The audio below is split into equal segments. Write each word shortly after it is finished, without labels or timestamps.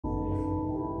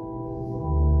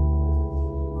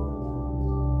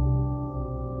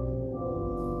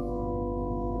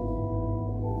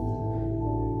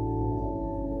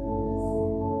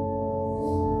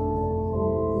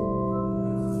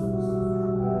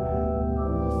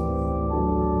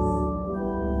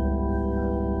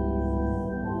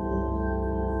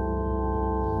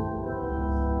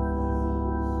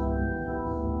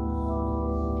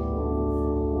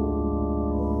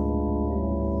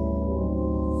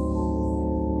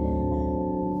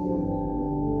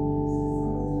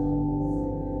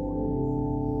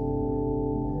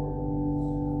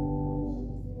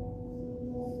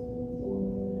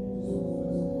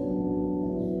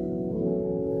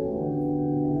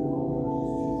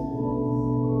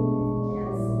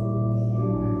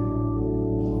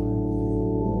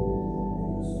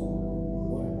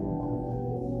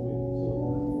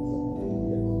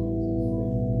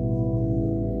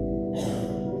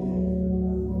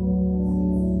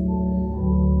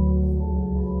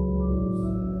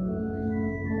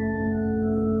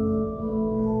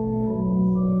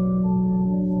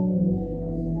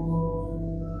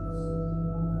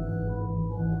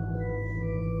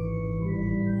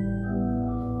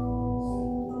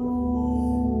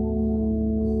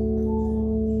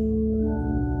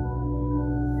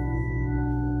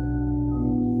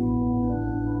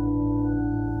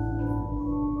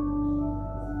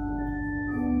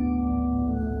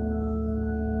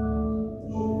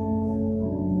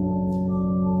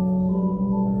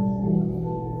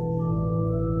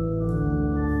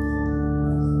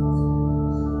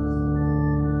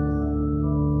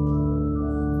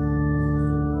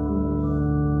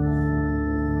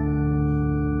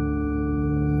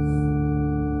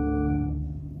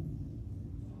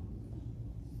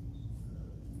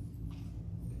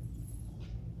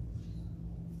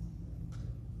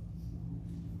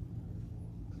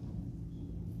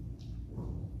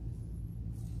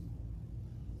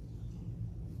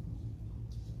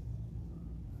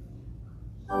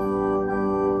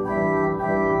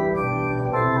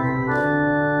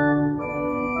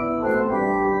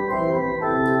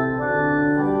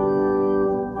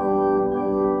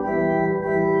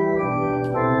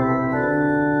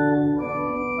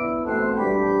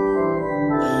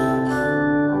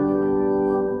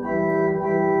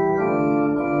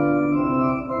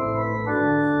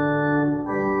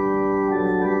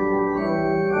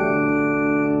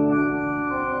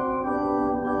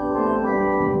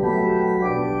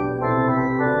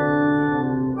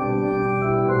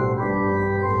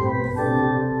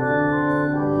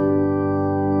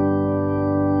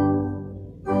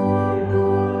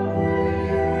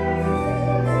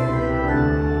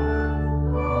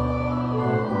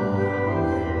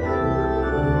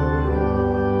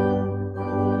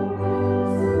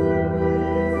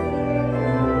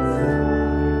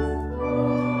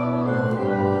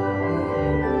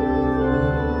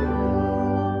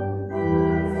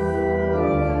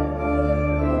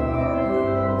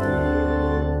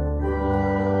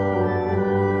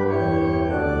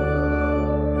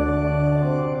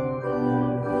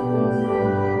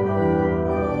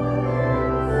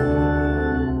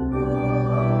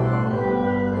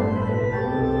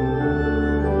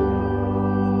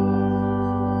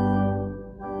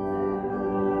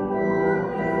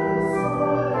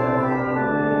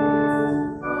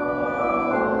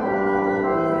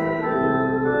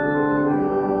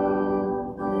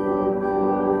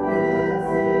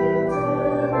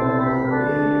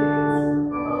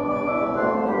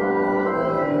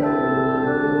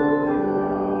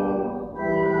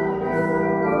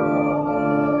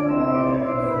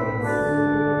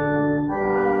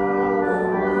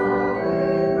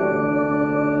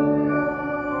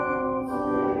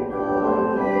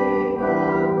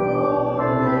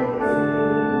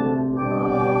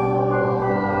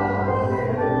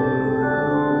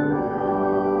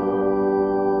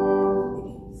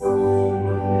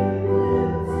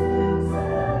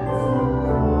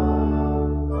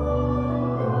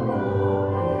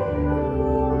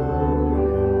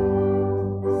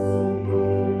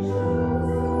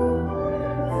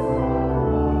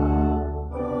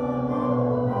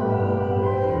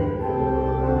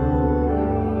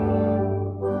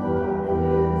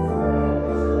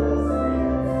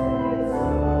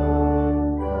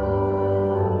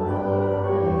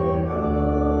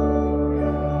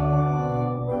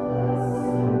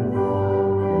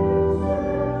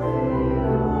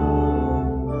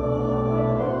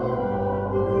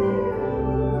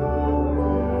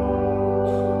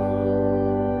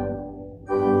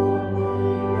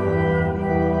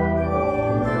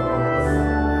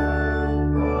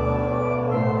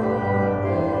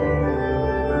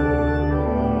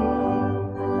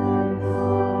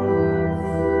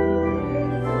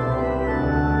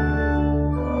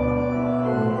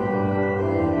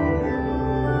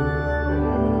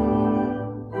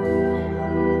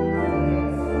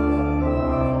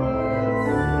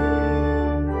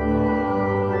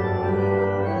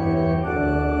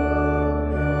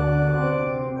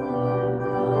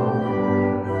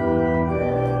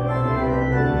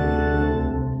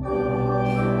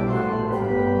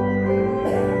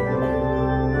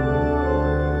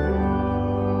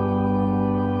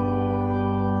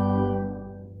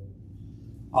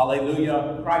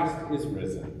Alleluia, Christ is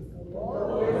risen. The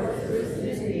Lord is risen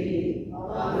indeed.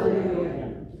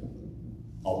 Alleluia.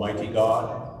 Almighty God,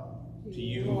 to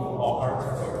you all hearts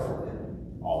are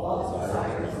open, all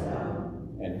desires are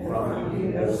known, and from you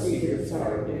no secrets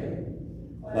are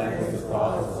hidden. Cleanse the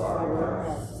thoughts of our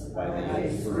hearts by the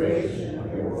inspiration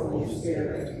of your Holy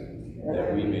Spirit,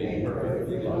 that we may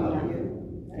perfectly love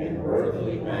you and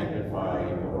worthily magnify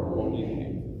your holy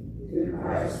name. Through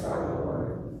Christ our Lord.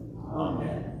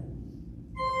 Amen.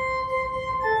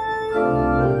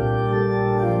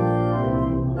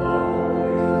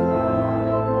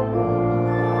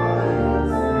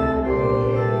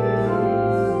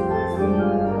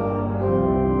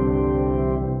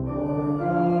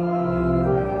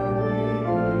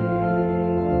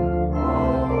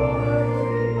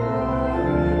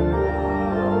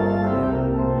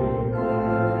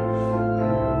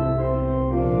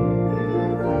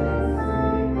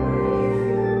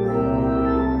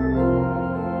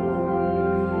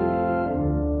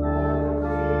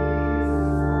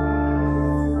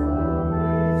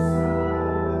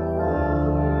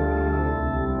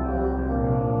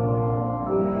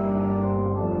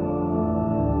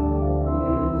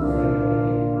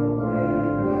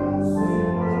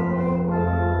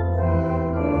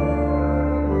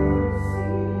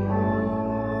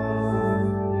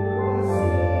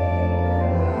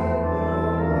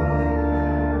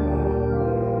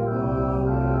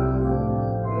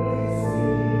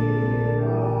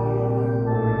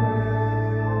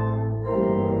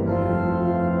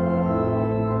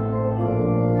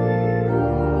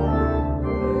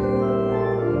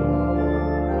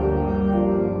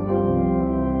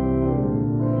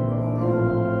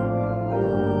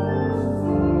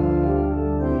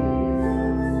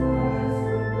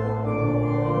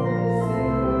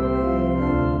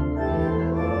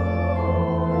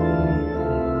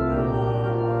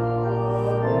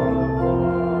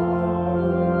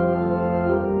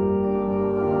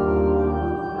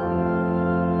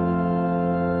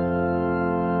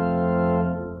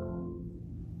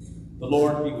 The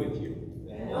Lord be with you.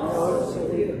 And also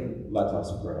with you. Let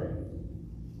us pray.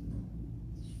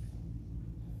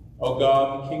 O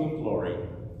God, the King of glory,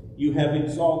 you have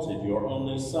exalted your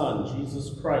only Son,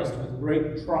 Jesus Christ, with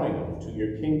great triumph to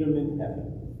your kingdom in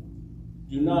heaven.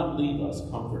 Do not leave us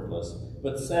comfortless,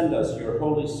 but send us your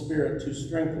Holy Spirit to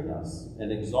strengthen us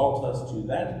and exalt us to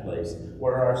that place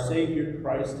where our Savior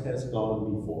Christ has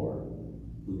gone before,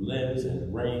 who lives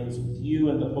and reigns with you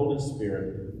and the Holy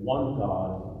Spirit, one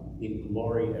God, in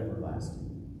glory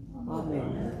everlasting.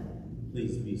 Amen.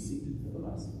 Please be seated for the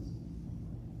lessons.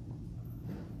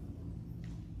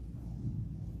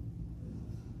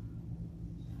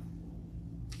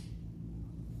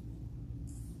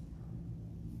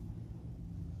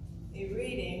 A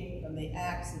reading from the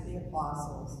Acts of the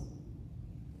Apostles.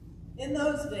 In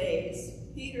those days,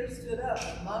 Peter stood up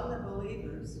among the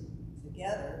believers.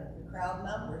 Together, the crowd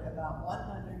numbered about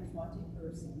 120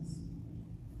 persons,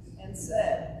 and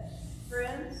said,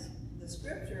 "Friends, the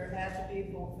scripture had to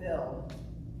be fulfilled,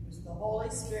 which the Holy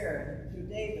Spirit, through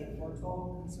David,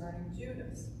 foretold concerning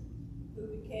Judas, who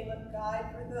became a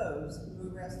guide for those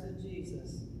who arrested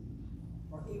Jesus.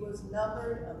 For he was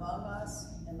numbered among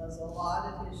us and was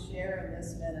allotted his share in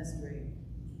this ministry."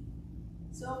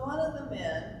 So one of the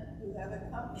men who have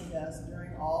accompanied us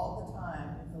during all the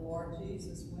time that the Lord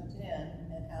Jesus went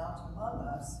in and out among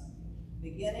us,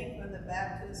 beginning from the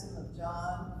baptism of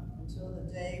John until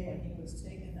the day when he was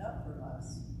taken up from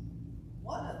us,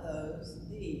 one of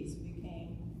these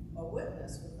became a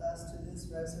witness with us to this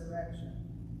resurrection.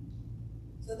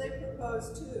 So they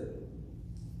proposed two,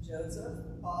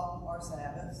 Joseph, called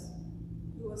Barsabbas,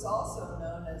 who was also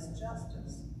known as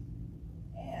Justus,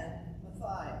 and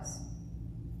Matthias.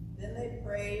 Then they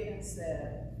prayed and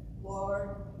said,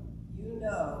 "Lord, you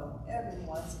know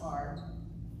everyone's heart.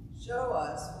 Show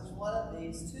us which one of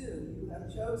these two you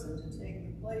have chosen to take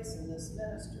the place in this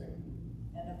ministry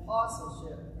and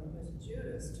apostleship from which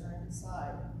Judas turned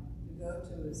aside to go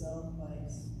to his own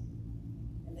place."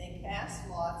 And they cast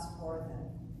lots for them,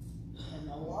 and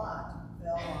the lot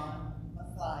fell on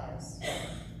Matthias,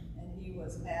 and he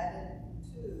was added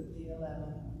to the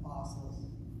 11 apostles.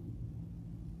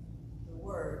 The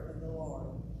word of the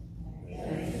Lord.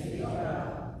 Thanks be to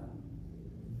God.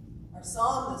 Our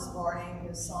psalm this morning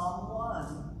is Psalm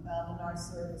 1, found in our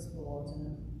service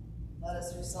bulletin. Let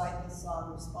us recite the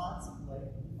psalm responsibly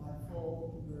by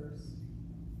full verse.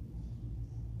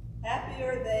 Happy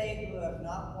are they who have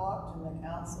not walked in the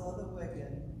counsel of the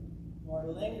wicked, nor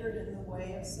lingered in the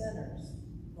way of sinners,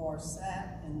 nor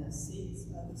sat in the seats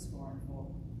of the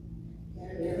scornful.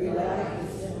 Their delight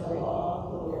is in the law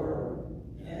of the Lord,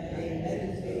 and they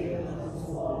meditate on his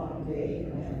law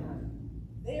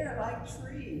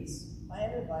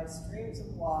by streams of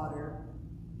water,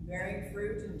 bearing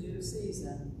fruit in due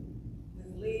season,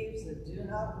 with leaves that do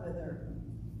not wither.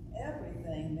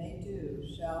 Everything they do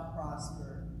shall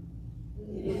prosper.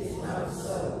 It is not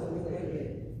so with the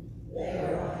wicked. They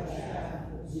are like chaff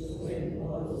which the wind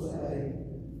blows away.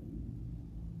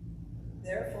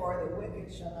 Therefore the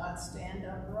wicked shall not stand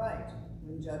upright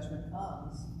when judgment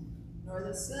comes, nor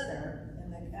the sinner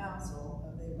in the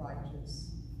counsel of the righteous.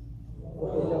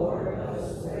 For the Lord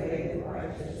knows the way of the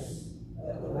righteous,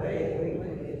 but the way of the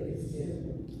wicked is different.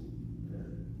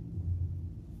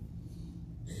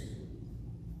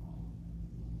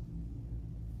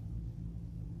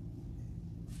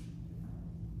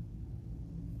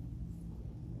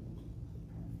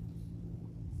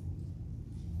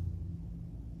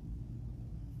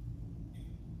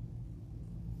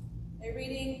 A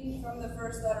reading from the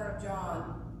first letter of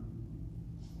John.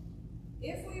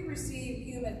 If we receive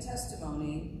human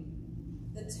testimony,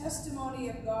 the testimony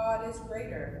of God is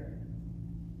greater.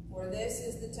 For this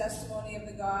is the testimony of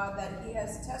the God that he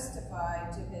has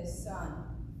testified to his Son.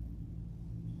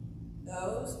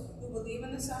 Those who believe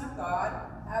in the Son of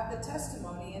God have the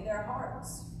testimony in their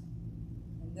hearts.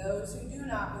 And those who do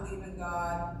not believe in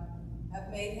God have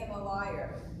made him a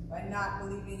liar by not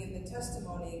believing in the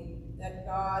testimony that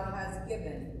God has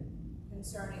given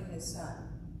concerning his Son.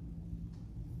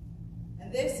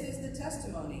 And this is the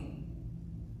testimony.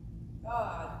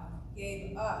 God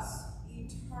gave us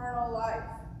eternal life,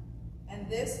 and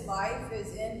this life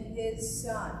is in his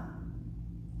Son.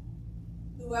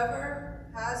 Whoever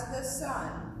has the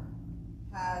Son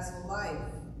has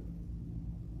life.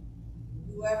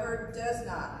 Whoever does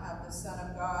not have the Son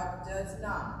of God does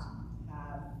not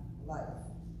have life.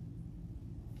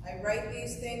 I write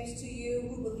these things to you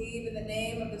who believe in the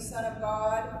name of the Son of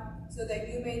God, so that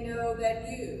you may know that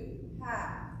you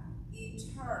have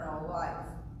eternal life.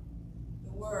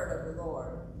 The word of the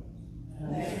Lord.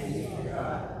 Thanks be to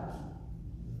God.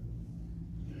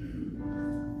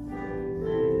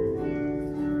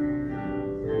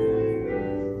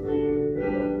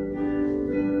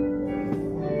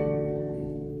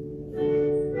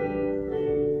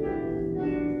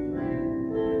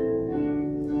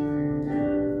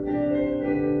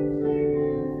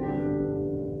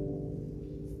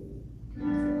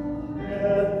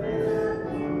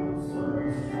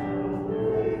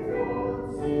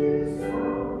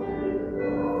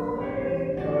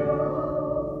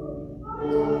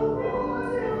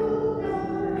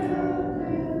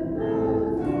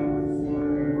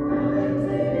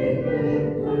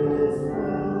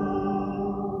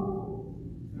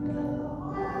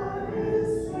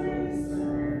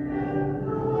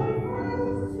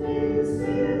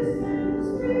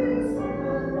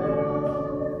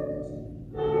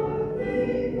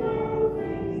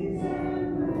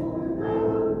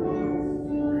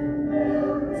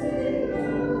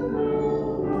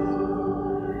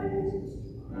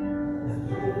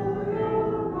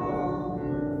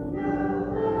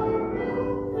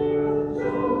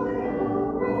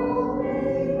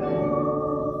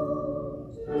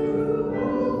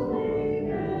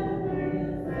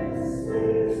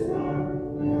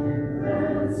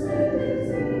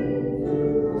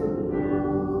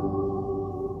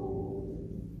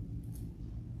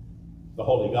 The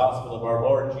Holy Gospel of our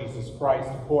Lord Jesus Christ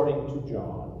according to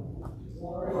John.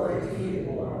 Glory to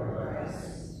you, Lord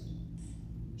Christ.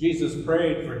 Jesus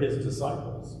prayed for his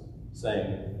disciples,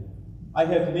 saying, I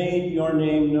have made your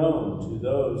name known to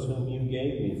those whom you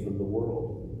gave me from the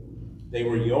world. They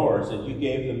were yours, and you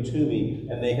gave them to me,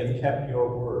 and they have kept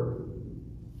your word.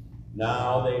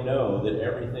 Now they know that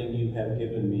everything you have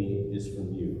given me is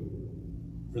from you.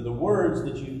 For the words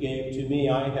that you gave to me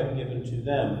I have given to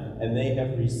them, and they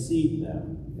have received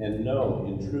them, and know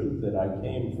in truth that I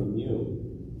came from you,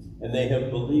 and they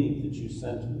have believed that you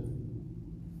sent me.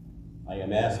 I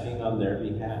am asking on their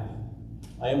behalf.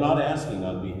 I am not asking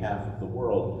on behalf of the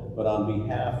world, but on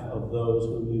behalf of those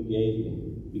whom you gave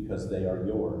me, because they are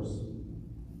yours.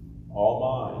 All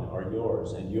mine are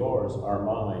yours, and yours are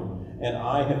mine, and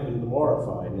I have been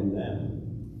glorified in them.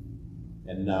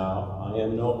 And now I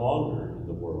am no longer in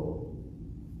the world,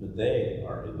 but they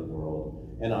are in the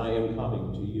world, and I am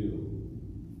coming to you.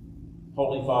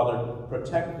 Holy Father,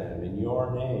 protect them in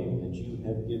your name that you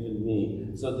have given me,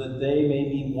 so that they may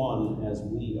be one as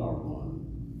we are one.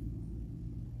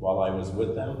 While I was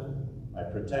with them, I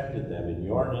protected them in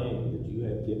your name that you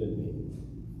have given me.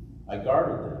 I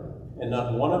guarded them, and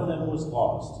not one of them was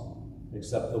lost,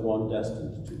 except the one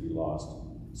destined to be lost,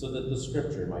 so that the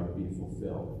scripture might be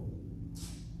fulfilled.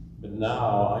 But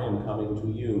now I am coming to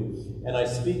you, and I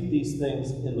speak these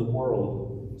things in the world,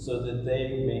 so that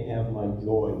they may have my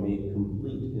joy made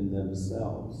complete in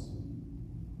themselves.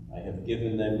 I have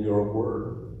given them your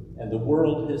word, and the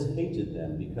world has hated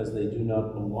them because they do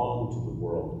not belong to the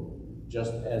world,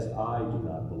 just as I do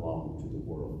not belong to the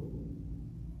world.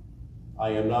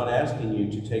 I am not asking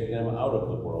you to take them out of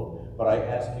the world, but I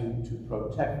ask you to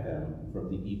protect them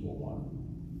from the evil one.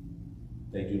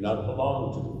 They do not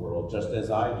belong to the world, just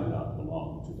as I do not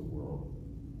belong to the world.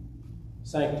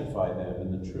 Sanctify them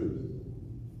in the truth.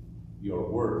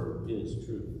 Your word is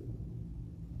truth.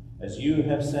 As you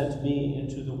have sent me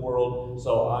into the world,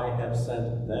 so I have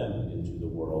sent them into the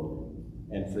world.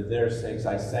 And for their sakes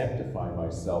I sanctify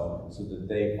myself, so that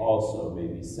they also may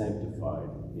be sanctified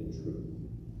in truth.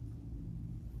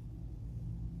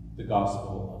 The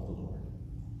Gospel of the Lord.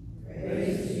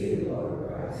 Praise to you, Lord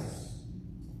Christ.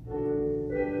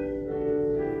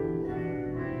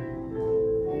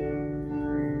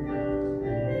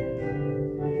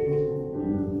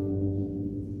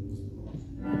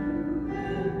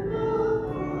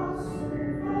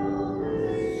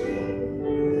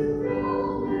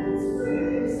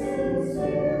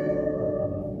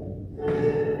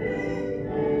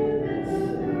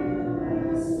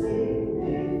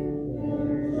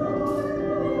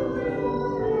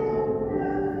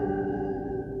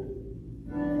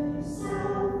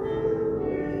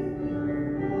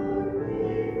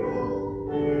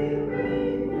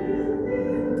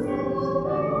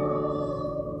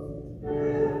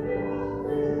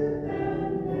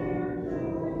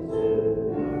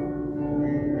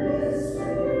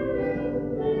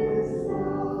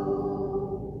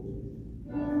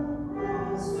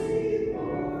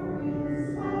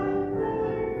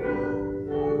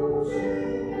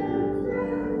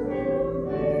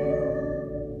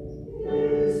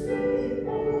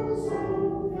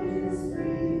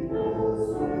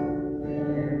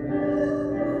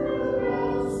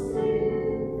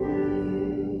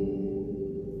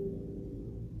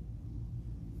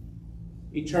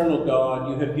 Eternal God,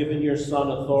 you have given your Son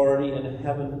authority in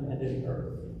heaven and in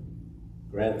earth.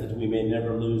 Grant that we may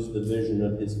never lose the vision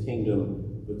of his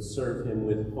kingdom, but serve him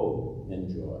with hope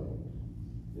and joy.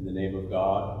 In the name of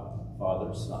God,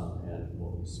 Father, Son, and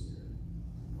Holy Spirit.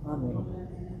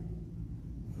 Amen.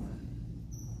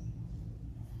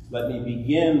 Let me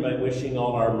begin by wishing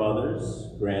all our mothers,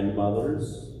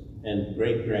 grandmothers, and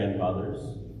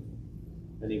great-grandmothers.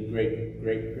 Any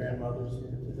great-great-grandmothers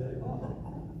here today?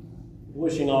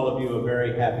 Wishing all of you a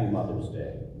very happy Mother's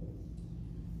Day.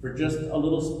 For just a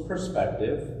little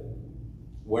perspective,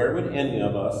 where would any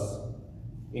of us,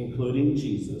 including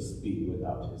Jesus, be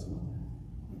without his mother?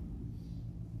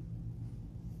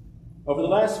 Over the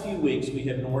last few weeks, we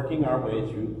have been working our way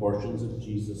through portions of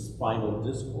Jesus' final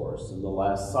discourse in the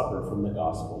Last Supper from the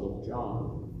Gospel of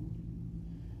John.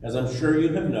 As I'm sure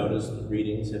you have noticed, the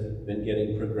readings have been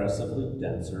getting progressively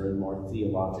denser and more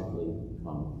theologically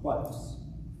complex.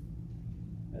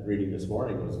 That reading this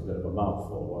morning was a bit of a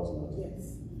mouthful, wasn't it?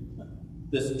 Yes.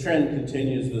 This trend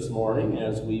continues this morning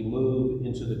as we move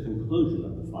into the conclusion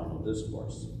of the final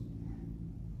discourse.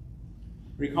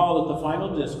 Recall that the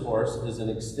final discourse is an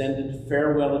extended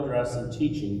farewell address and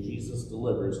teaching Jesus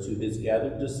delivers to his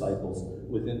gathered disciples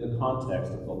within the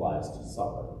context of the Last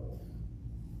Supper.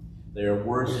 They are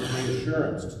words of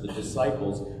reassurance to the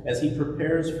disciples as he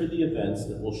prepares for the events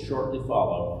that will shortly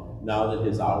follow now that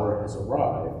his hour has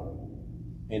arrived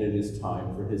and it is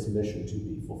time for his mission to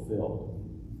be fulfilled.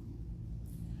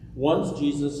 Once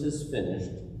Jesus has finished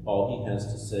all he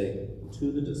has to say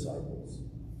to the disciples,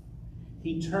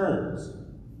 he turns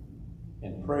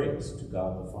and prays to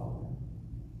God the Father.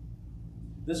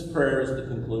 This prayer is the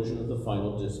conclusion of the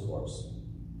final discourse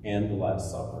and the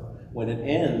Last Supper. When it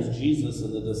ends, Jesus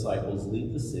and the disciples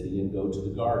leave the city and go to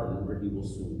the garden where he will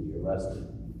soon be arrested.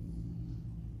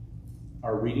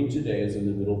 Our reading today is in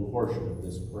the middle portion of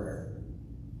this prayer.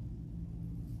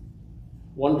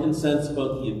 One can sense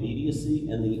both the immediacy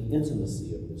and the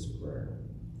intimacy of this prayer.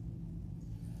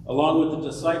 Along with the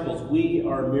disciples, we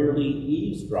are merely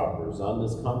eavesdroppers on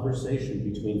this conversation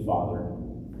between Father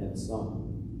and Son.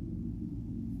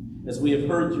 As we have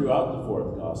heard throughout the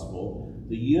fourth Gospel,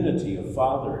 the unity of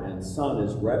Father and Son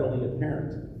is readily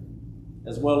apparent,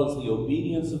 as well as the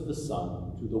obedience of the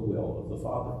Son to the will of the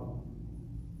Father.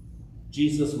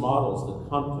 Jesus models the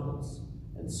confidence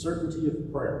and certainty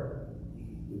of prayer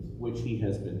with which he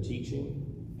has been teaching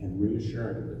and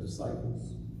reassuring the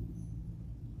disciples.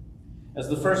 As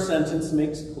the first sentence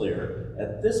makes clear,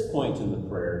 at this point in the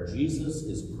prayer, Jesus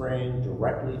is praying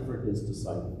directly for his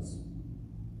disciples.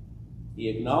 He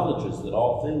acknowledges that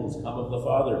all things come of the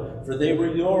Father, for they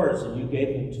were yours and you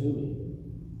gave them to me.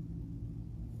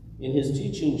 In his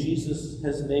teaching, Jesus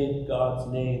has made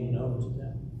God's name known to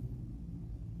them.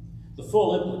 The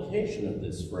full implication of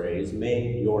this phrase,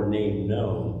 made your name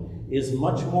known, is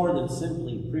much more than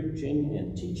simply preaching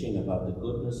and teaching about the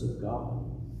goodness of God.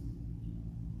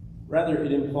 Rather,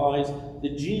 it implies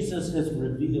that Jesus has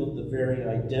revealed the very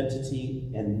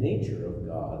identity and nature of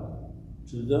God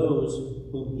to those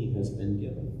whom he has been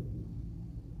given,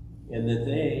 and that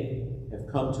they have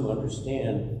come to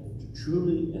understand, to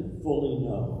truly and fully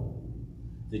know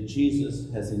that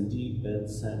Jesus has indeed been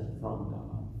sent from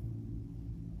God.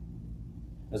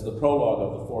 As the prologue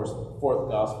of the fourth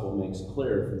gospel makes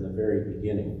clear from the very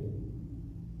beginning,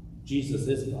 Jesus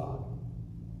is God,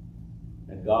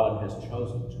 and God has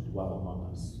chosen to dwell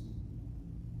among us.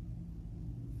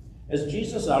 As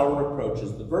Jesus' hour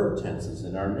approaches, the verb tenses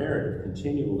in our narrative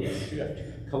continually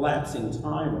shift, collapsing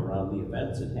time around the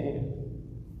events at hand.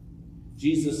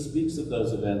 Jesus speaks of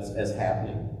those events as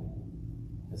happening,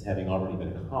 as having already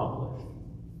been accomplished,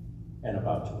 and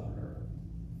about to occur.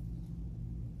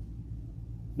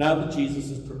 Now that Jesus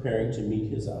is preparing to meet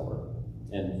his hour,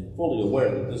 and fully aware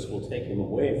that this will take him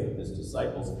away from his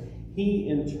disciples, he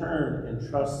in turn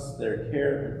entrusts their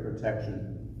care and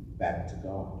protection back to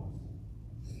God.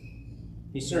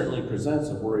 He certainly presents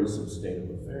a worrisome state of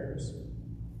affairs.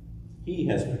 He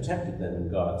has protected them in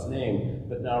God's name,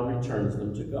 but now returns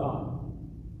them to God.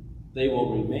 They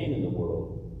will remain in the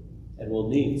world and will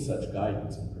need such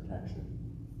guidance and protection.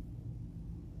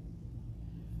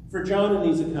 For John, in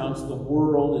these accounts, the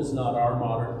world is not our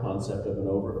modern concept of an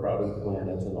overcrowded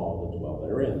planet and all that dwell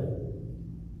therein.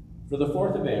 For the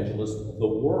fourth evangelist, the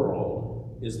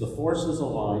world is the forces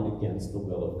aligned against the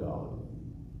will of God.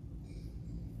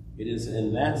 It is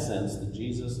in that sense that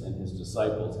Jesus and his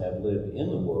disciples have lived in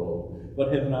the world,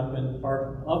 but have not been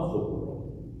part of the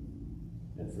world.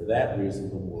 And for that reason,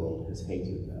 the world has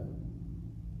hated them.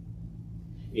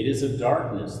 It is a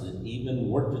darkness that even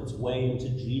worked its way into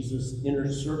Jesus'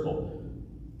 inner circle,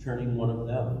 turning one of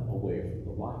them away from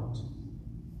the light.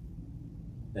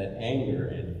 That anger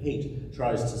and hate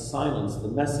tries to silence the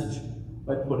message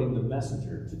by putting the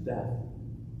messenger to death.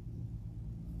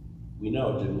 We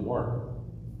know it didn't work.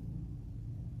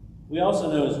 We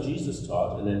also know, as Jesus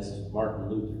taught, and as Martin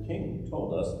Luther King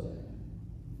told us,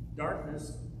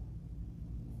 darkness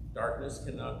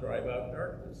cannot drive out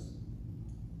darkness.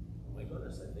 Oh my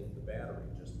goodness, I think the battery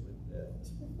just went dead.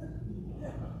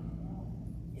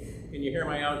 Can you hear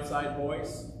my outside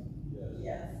voice?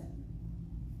 Yes.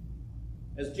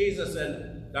 As Jesus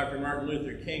and Dr. Martin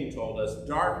Luther King told us,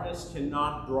 darkness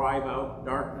cannot drive out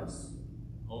darkness.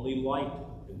 Only light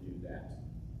can do that.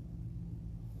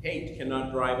 Hate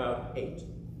cannot drive out hate.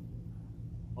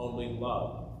 Only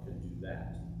love can do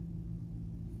that.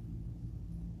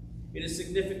 It is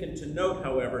significant to note,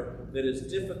 however, that as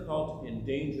difficult and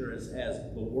dangerous as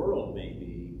the world may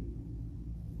be,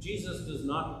 Jesus does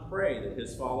not pray that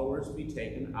his followers be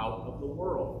taken out of the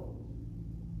world.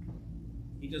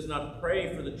 He does not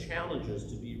pray for the challenges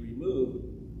to be removed,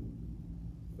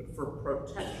 but for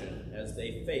protection as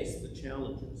they face the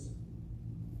challenges.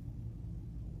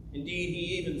 Indeed,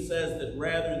 he even says that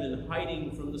rather than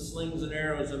hiding from the slings and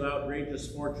arrows of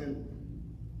outrageous fortune,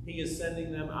 he is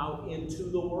sending them out into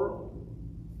the world.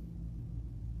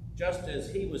 Just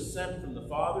as he was sent from the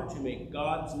Father to make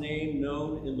God's name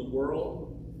known in the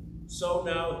world, so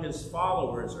now his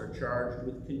followers are charged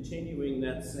with continuing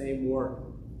that same work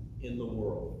in the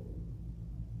world.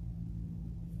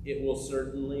 It will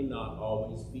certainly not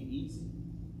always be easy.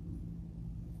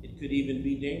 It could even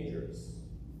be dangerous,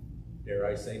 dare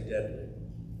I say deadly.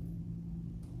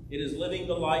 It is living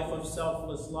the life of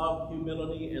selfless love,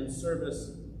 humility, and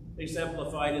service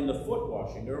exemplified in the foot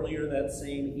washing earlier that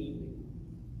same evening.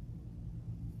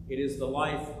 It is the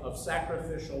life of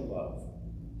sacrificial love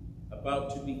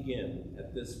about to begin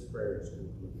at this prayer's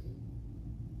conclusion.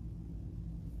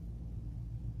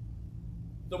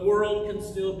 The world can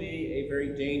still be a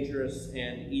very dangerous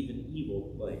and even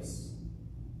evil place.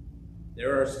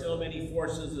 There are still many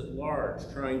forces at large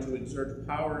trying to exert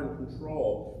power and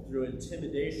control through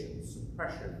intimidation,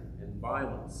 suppression, and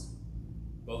violence,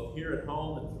 both here at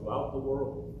home and throughout the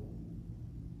world.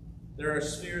 There are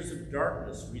spheres of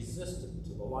darkness resistant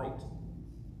to the light.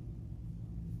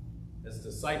 As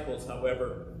disciples,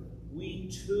 however,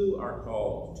 we too are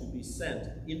called to be sent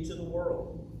into the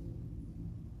world.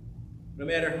 No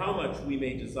matter how much we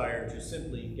may desire to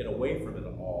simply get away from it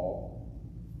all,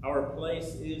 our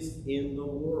place is in the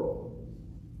world,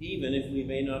 even if we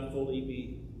may not fully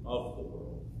be of the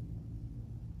world.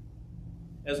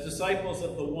 As disciples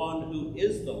of the one who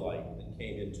is the light that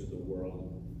came into the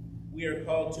world, we are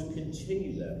called to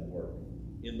continue that work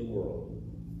in the world.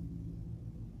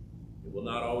 It will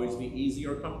not always be easy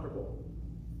or comfortable,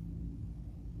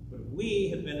 but we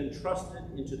have been entrusted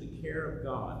into the care of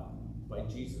God by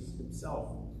Jesus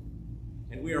himself.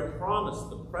 and we are promised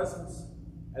the presence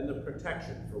and the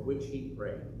protection for which he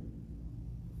prayed.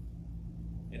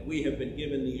 And we have been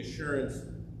given the assurance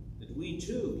that we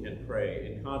too can pray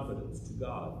in confidence to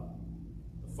God,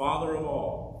 the Father of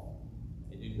all,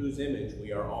 and in whose image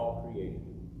we are all created.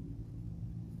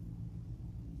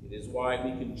 It is why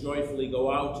we can joyfully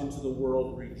go out into the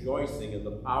world rejoicing in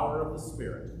the power of the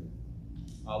Spirit.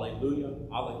 Alleluia,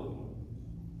 alleluia.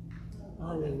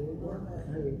 Hallelujah.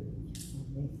 Hallelujah.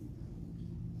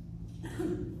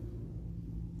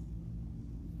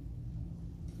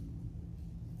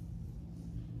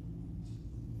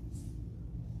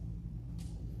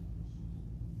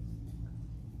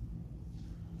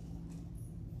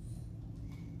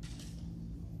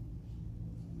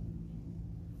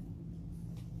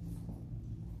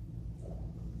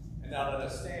 And now let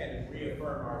us stand and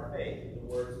reaffirm our faith in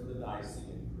the words of the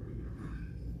Nicene Creed.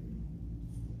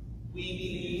 We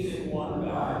believe in one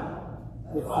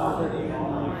God, The Father, the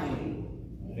Almighty,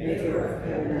 maker of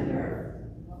heaven and earth,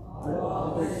 of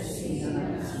all that is seen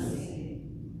and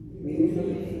unseen. We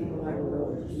believe in the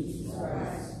Lord Jesus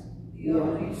Christ, the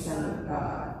only Son of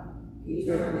God,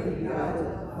 eternally begotten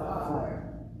of the Father,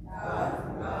 God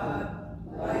from God,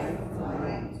 light from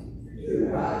light, true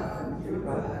God from true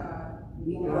God,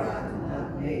 begotten,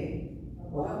 not made,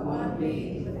 but one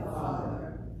being with the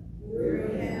Father.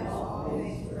 Through him all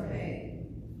things were made.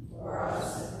 For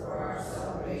us and for our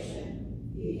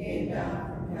salvation, he came down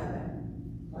from heaven.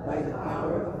 By the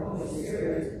power of the Holy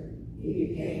Spirit, he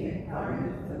became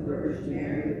incarnate from the Virgin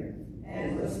Mary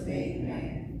and was made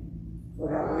man.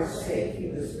 For our sake he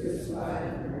was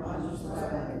crucified under Pontius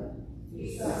Pilate.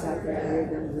 He suffered,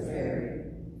 died, and was buried.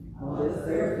 On the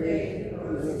third day he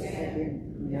rose again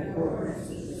in accordance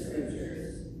with the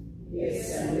Scriptures. He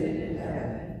ascended into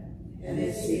heaven and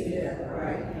is seated at the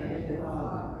right hand of the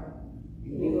Father.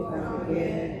 He will come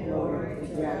again in glory to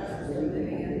judge the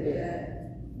living and the dead,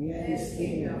 and his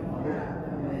kingdom will have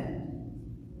no end.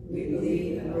 We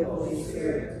believe in the Holy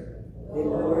Spirit, the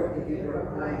Lord, the giver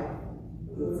of life,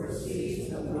 who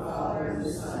proceeds from the Father and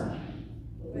the Son.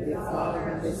 With the Father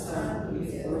and the Son he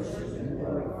is worshipped and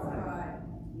glorified.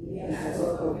 He has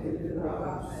spoken through the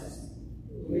prophets.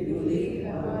 We believe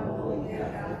in one holy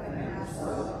Catholic and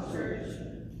Apostolic Church.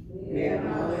 We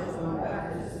acknowledge one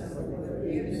baptism for the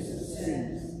forgiveness of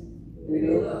sins. We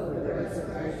look for the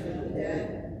resurrection of the dead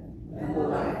and the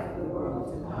life of the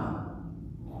world to come.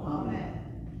 Amen.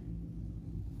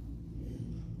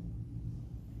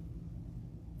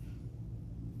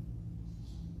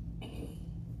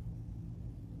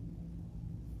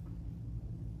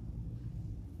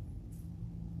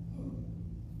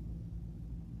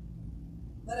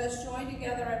 Let us join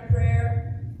together in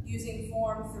prayer using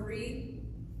Form 3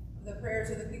 of the prayers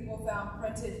of the people found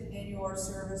printed in your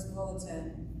service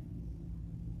bulletin.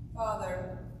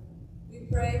 Father, we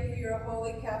pray for your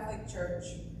holy Catholic Church.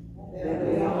 That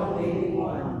we all may be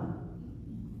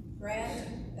one.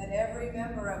 Grant that every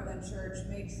member of the church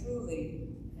may truly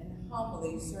and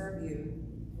humbly serve you.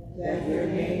 That your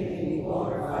name may be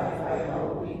glorified by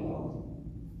all people.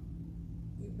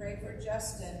 We pray for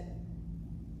Justin,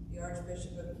 the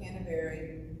Archbishop of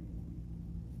Canterbury,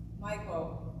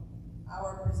 Michael,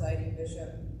 our presiding bishop,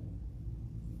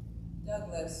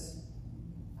 Douglas,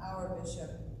 our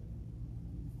bishop,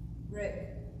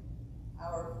 Rick,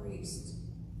 our priest,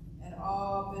 and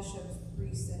all bishops,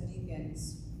 priests, and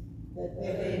deacons, That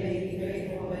they may be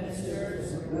faithful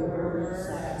ministers of your word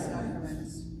and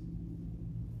sacraments.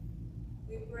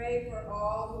 We pray for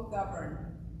all who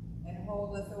govern and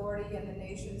hold authority in the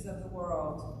nations of the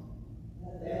world,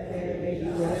 that there may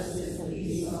be justice and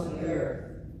peace on the earth.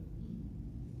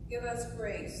 Give us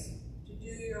grace to do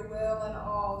your will in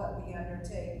all that we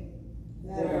undertake.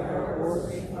 That our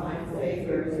works may find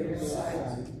favor in your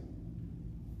sight.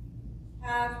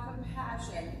 Have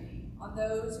compassion on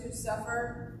those who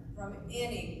suffer from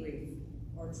any grief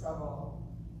or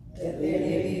trouble, That they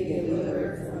may be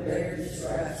delivered from their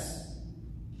distress.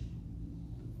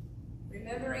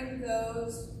 remembering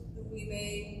those who we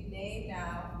may name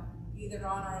now, either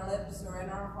on our lips or in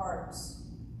our hearts.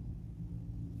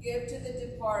 Give to the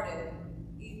departed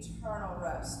eternal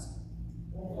rest.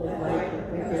 The light of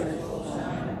heaven will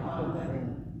shine upon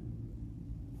them.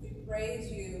 We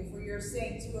praise you for your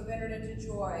saints who have entered into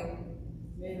joy.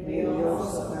 May we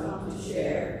also come to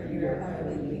share in your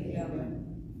heavenly kingdom.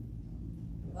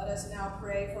 Let us now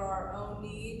pray for our own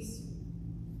needs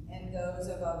and those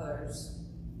of others.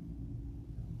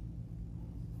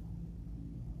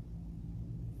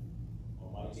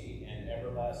 Almighty and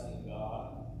everlasting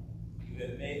God, you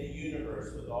have made the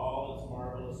universe with all its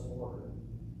marvelous order,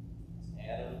 its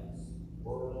atoms,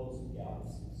 worlds, and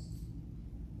galaxies.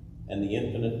 and the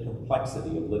infinite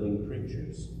complexity of living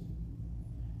creatures.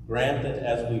 Grant that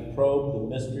as we probe the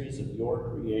mysteries of your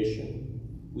creation,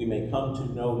 we may come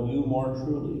to know you more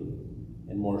truly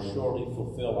and more surely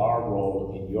fulfill our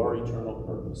role in your eternal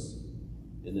purpose.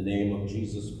 In the name of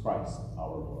Jesus Christ,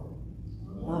 our Lord.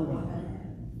 Amen.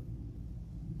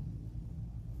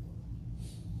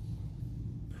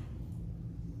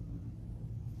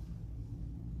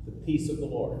 The peace of the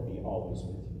Lord be always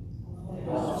with you. And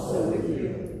also with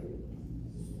you.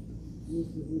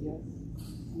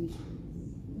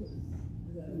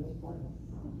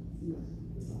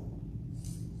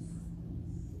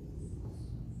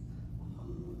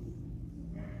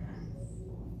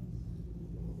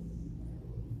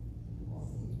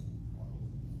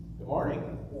 Good morning.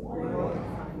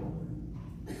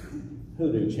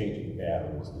 Who knew changing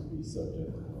batteries would be so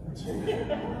difficult?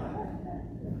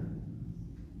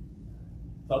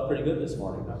 Felt pretty good this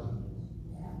morning, huh?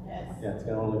 Yes. Yeah, it's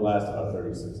going to only last about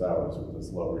 36 hours with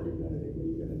this lower humidity. What are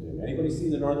you going to do? Anybody see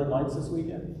the Northern Lights this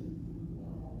weekend?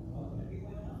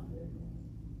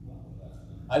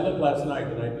 I looked last night,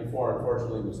 the night before.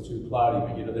 Unfortunately, it was too cloudy.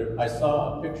 But you know, I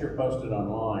saw a picture posted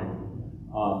online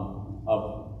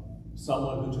of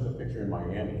someone who took a picture in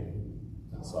Miami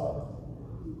and saw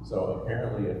it. So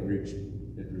apparently, it reached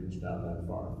down that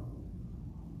far.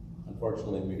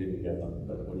 Unfortunately, we didn't get them.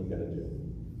 But what are you going to do?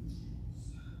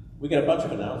 We got a bunch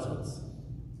of announcements.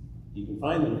 You can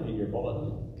find them in your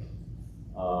bulletin.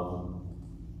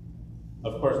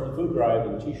 Of course, the food drive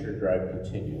and t-shirt drive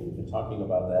continue. We've been talking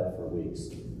about that for weeks.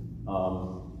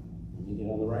 Let me get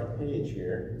on the right page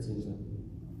here. It seems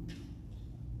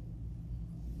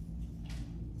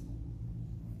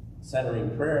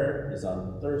Centering Prayer is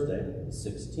on Thursday, the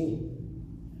 16th.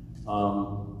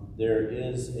 There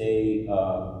is a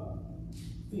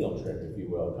field trip, if you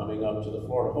will, coming up to the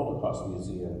Florida Holocaust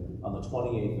Museum on the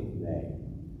 28th of May.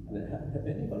 And have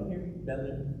anybody here been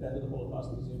to the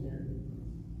Holocaust Museum here?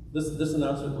 This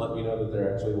announcement let me know that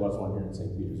there actually was one here in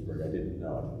St. Petersburg. I didn't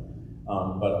know it.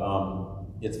 But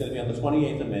it's going to be on the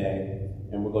 28th of May,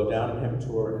 and we'll go down and have a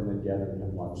tour and then gather and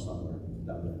have lunch somewhere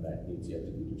down there. That needs yet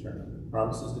to be determined. It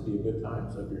promises to be a good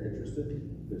time, so if you're interested,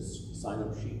 there's a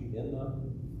sign-up sheet in the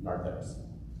narthex.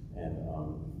 And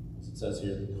as it says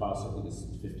here, the cost, I think, is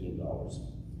 $15.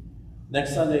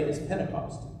 Next Sunday is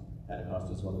Pentecost.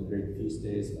 Pentecost is one of the great feast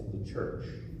days of the church.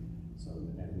 So,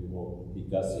 and we will be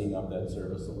gussying up that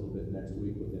service a little bit next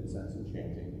week with incense and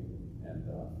chanting and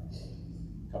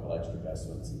a couple extra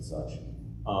vestments and such.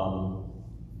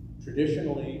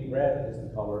 Traditionally, red is the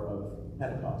color of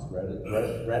Pentecost.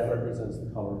 Red represents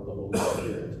the color of the Holy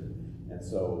Spirit. And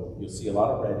so you'll see a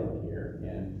lot of red in here,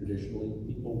 and traditionally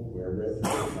people wear red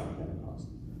shirts on Pentecost.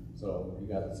 So if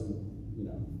you got some,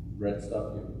 red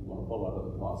stuff you want to pull out of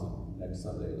the closet, next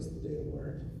Sunday is the day to wear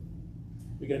it.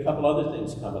 We got a couple other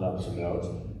things coming up to note.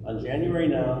 On January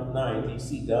 9th,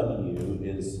 ECW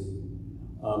is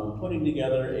putting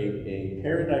together a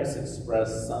Paradise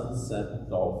Express Sunset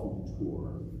Dolphin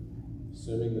Tour.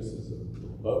 Assuming this is a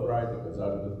boat ride that goes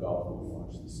out into the Gulf and we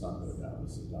watch the sun go down.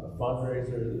 This is not a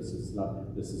fundraiser. This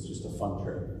is just a fun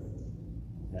trip.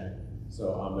 Okay.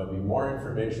 So there'll be more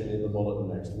information in the bulletin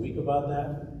next week about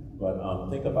that. But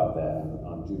think about that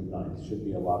on June 9th. It should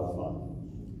be a lot of fun.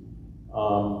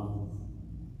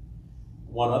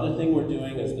 One other thing we're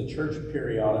doing is the Church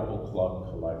Periodical Club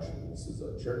Collection. This is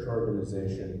a church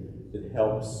organization that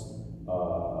helps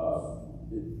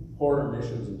poorer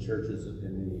missions and churches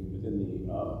within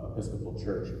the Episcopal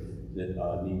Church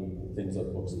that need things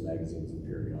like books and magazines and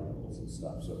periodicals and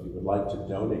stuff. So if you would like to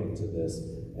donate to this,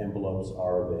 envelopes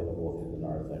are available in the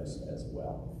narthex as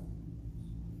well.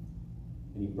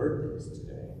 Any birthdays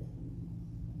today?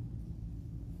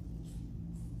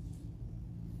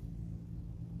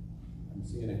 I'm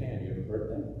seeing a hand. You have a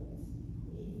birthday?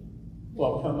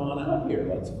 Well, come on out here.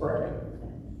 Let's pray.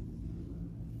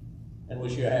 And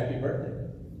wish you a happy birthday.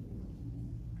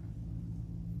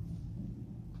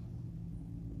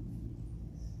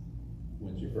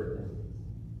 When's your birthday?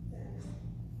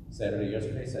 Saturday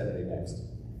yesterday, Saturday next?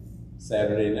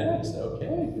 Saturday next.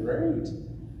 Okay, great.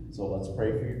 So let's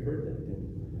pray for your birthday.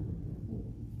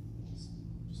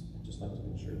 I'd just like to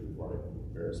make sure before I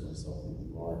embarrass myself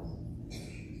even more.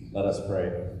 Let us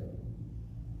pray.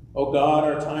 Oh God,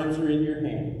 our times are in your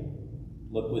hand.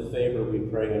 Look with favor, we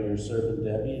pray, on your servant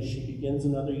Debbie as she begins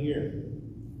another year.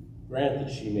 Grant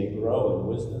that she may grow in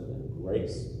wisdom and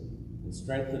grace, and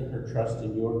strengthen her trust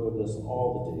in your goodness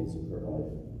all the days of her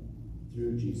life.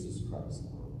 Through Jesus Christ.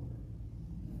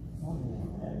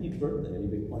 Happy birthday. Any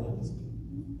big plans?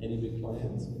 Any big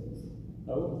plans?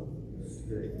 Oh?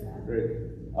 Great, great.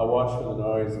 I'll watch for the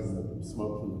noise and the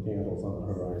smoke from the candles on the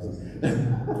horizon.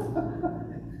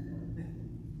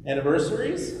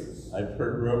 Anniversaries? I've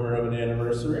heard rumor of an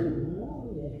anniversary.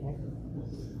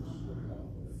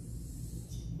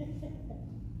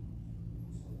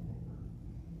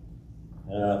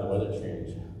 The weather change.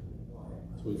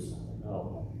 Tweaks.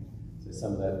 Oh. So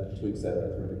some of that tweaks that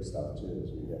arthritic stuff too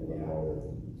as we get a little older.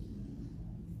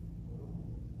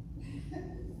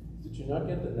 Did you not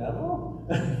get the memo?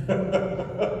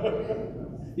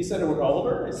 He said we're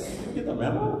older. I said, did you get the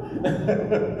memo?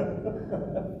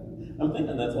 I'm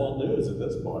thinking that's old news at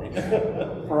this point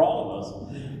for all of us.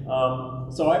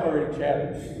 So I've already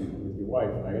chatted with your wife,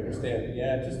 and I understand,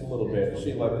 yeah, just a little bit.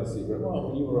 She let me see, well,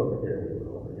 when you were over here, we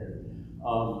were over here.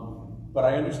 But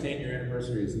I understand your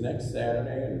anniversary is next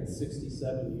Saturday, and it's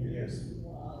 67 years.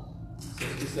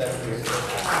 67 years.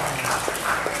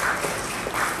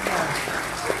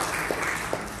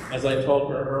 As I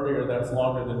told her earlier, that's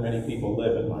longer than many people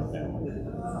live in my family.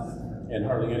 And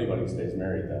hardly anybody stays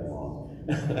married that long.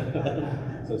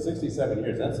 So 67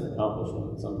 years, that's an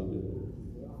accomplishment, something to do.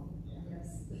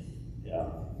 Yeah.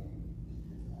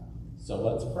 So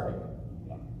let's pray.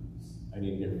 I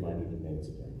need to get reminded of names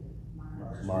again.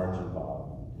 Marge and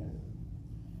Bob. Okay.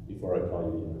 Before I call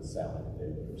you Sally and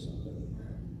David or something.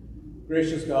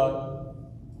 Gracious God,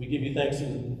 we give you thanks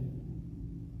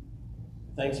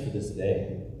for this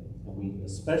day. And we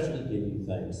especially give you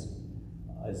thanks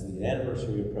as the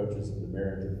anniversary approaches of the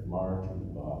marriage of Marge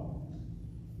and Bob.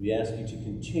 We ask you to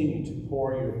continue to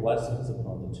pour your blessings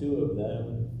upon the two of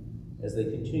them as they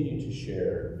continue to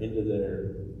share into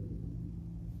their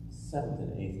 7th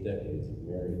and 8th decades of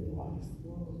married life.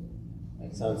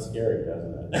 That sounds scary,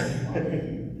 doesn't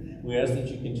it? We ask that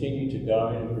you continue to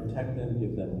guide and protect them,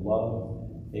 give them love,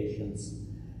 patience,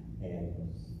 and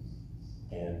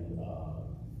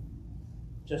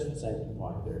just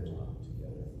sanctify their time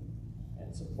together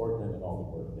and support them in all the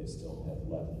work they still have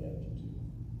left yet to do.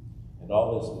 And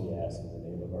all this we ask in the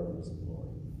name of our risen Lord,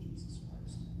 Jesus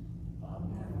Christ.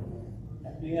 Amen.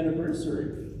 Happy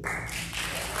anniversary.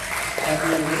 Happy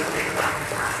anniversary.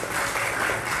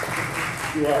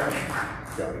 You are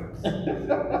joking.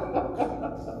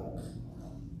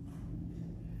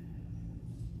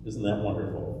 Isn't that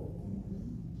wonderful?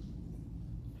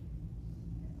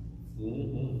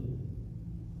 Mm-hmm.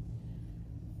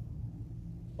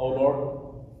 Oh Lord,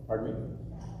 pardon me?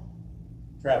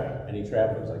 Travel. Any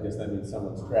travelers? I guess that means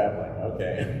someone's traveling.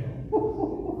 Okay.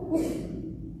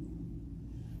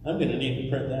 I'm going to need to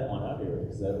print that one out here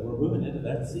because we're moving into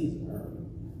that season, aren't we?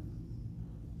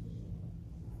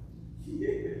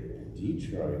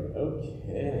 Detroit.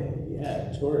 Okay.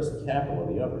 Yeah, tourist capital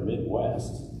of the upper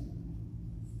Midwest.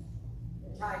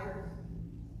 The Tigers.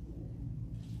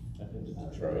 I've been to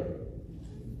Detroit.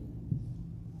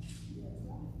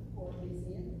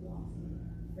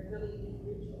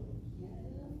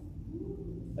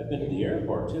 I've been to the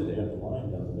airport too. They have the line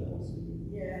down the middle, so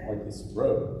like this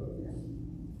road.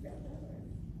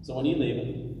 So when are you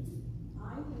leaving?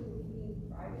 I'm leaving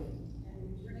Friday and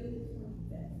returning the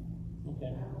 25th. Okay.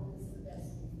 I hope it's the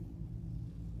best.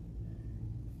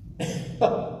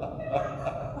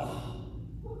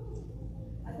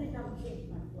 I think I'll change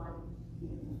my flight.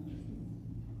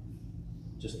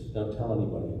 Just don't tell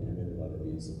anybody and come in and let it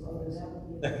be a surprise. That would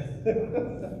be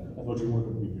I thought you weren't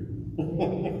going to be here.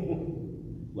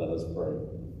 Let us pray.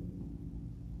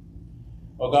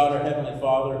 O God, our Heavenly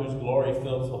Father, whose glory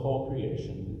fills the whole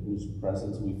creation, whose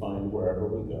presence we find wherever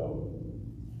we go,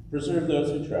 preserve those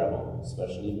who travel,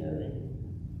 especially Mary,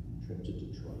 trip to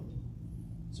Detroit.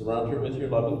 Surround her with your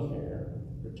loving care,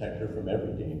 protect her from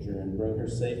every danger, and bring her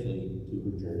safely to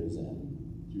her journey's end,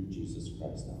 through Jesus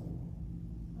Christ our Lord.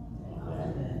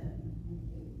 Amen.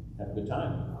 Have a good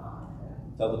time.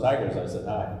 Tell the Tigers I said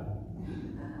hi.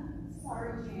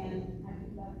 Sorry, Jan. I do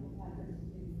love the Tigers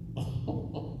too.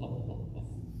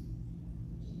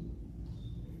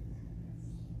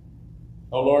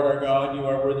 O Lord our God, you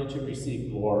are worthy to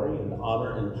receive glory and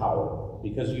honor and power,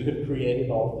 because you have created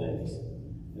all things,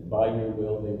 and by your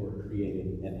will they were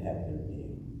created and have their being.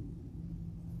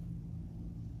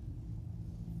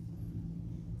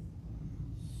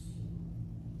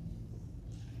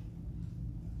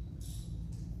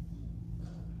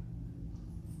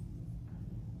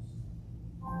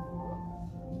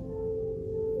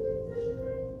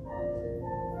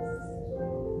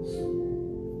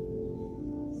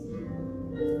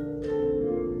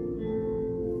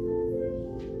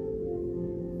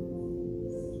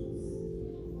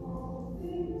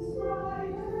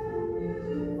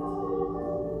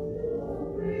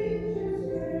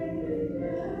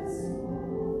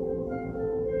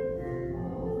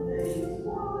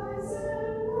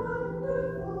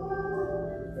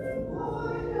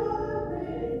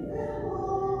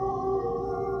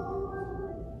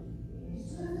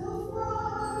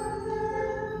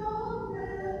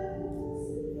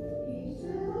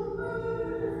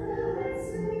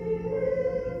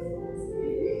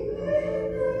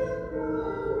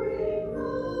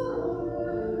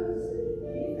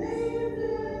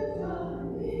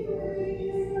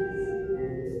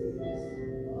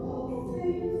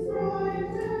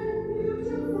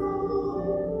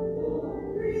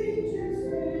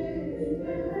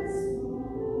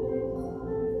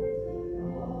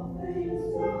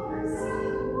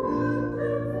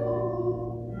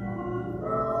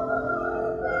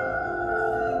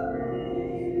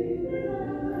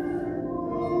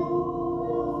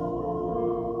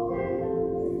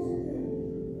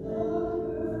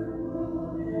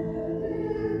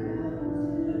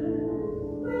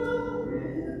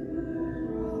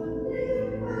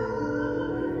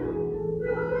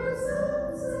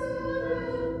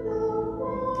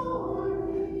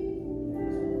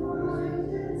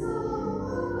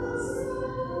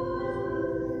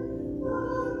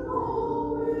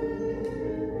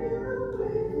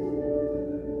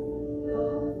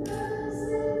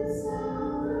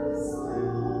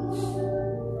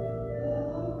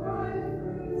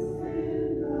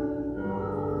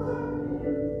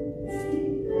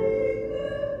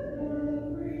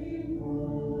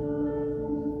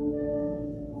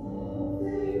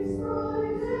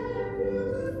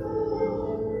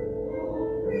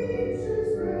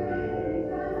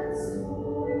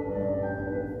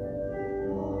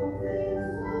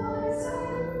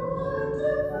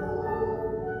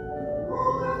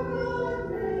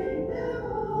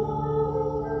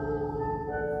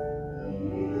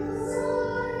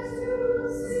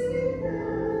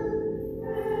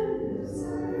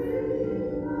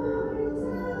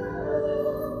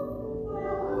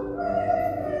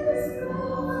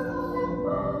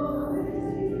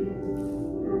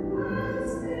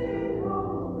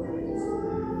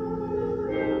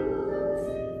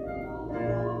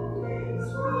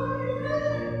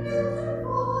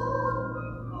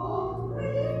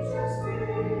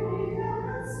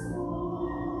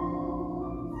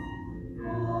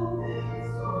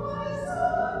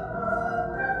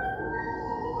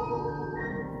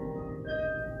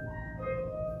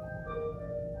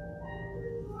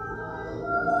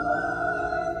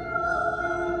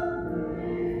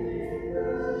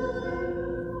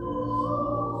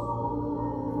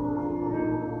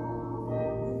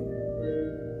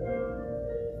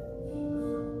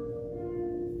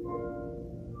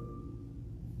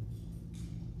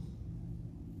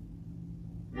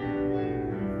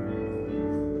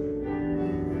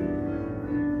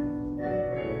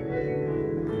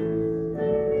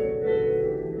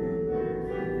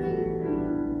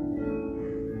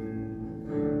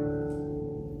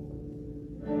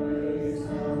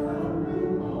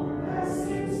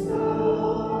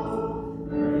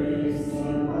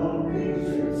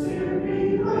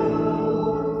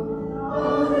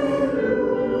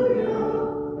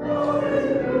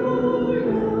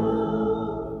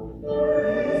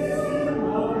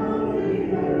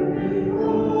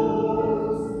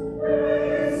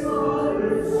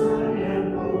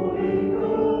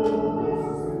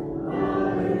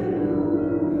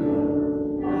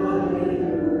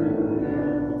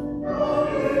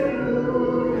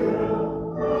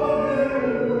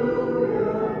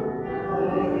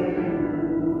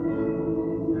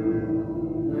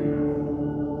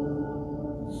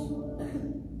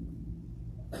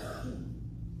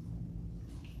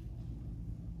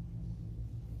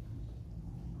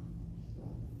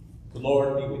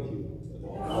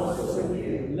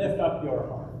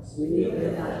 We leave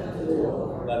it unto the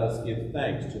Lord. Let us give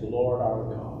thanks to the Lord our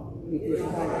God. We give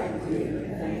thanks to you,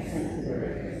 thanks and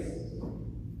praise.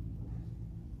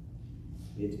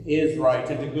 It is right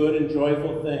and a good and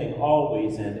joyful thing,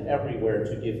 always and everywhere,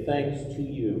 to give thanks to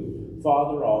you,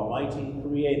 Father Almighty,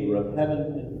 creator of heaven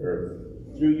and earth,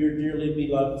 through your dearly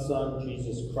beloved Son,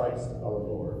 Jesus Christ our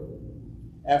Lord.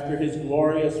 After his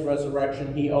glorious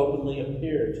resurrection, he openly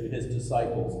appeared to his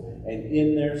disciples, and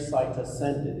in their sight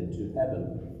ascended into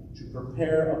heaven to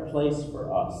prepare a place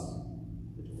for us,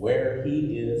 that where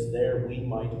he is, there we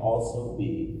might also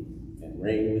be, and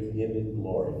reign with him in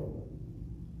glory.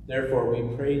 Therefore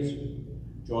we praise you,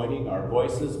 joining our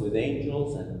voices with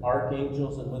angels and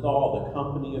archangels and with all the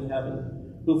company of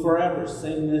heaven, who forever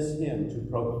sing this hymn to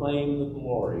proclaim the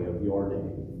glory of your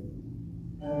name.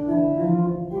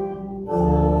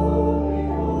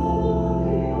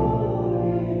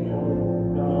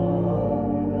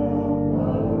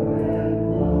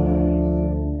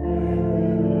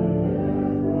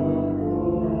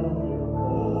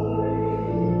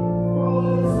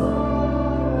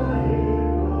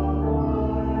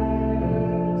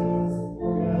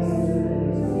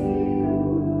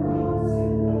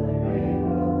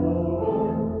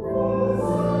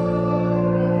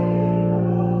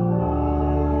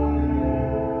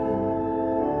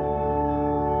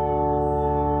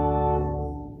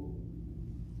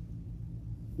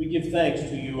 We give thanks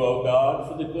to you, O God,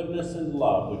 for the goodness and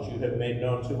love which you have made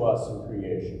known to us in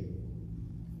creation,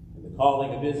 in the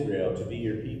calling of Israel to be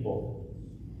your people,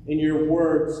 in your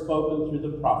word spoken through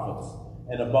the prophets,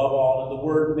 and above all in the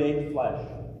word made flesh,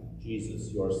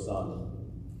 Jesus, your Son.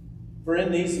 For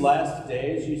in these last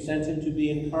days you sent him to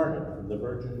be incarnate from the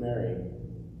Virgin Mary,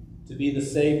 to be the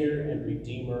Savior and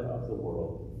Redeemer of the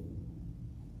world.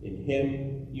 In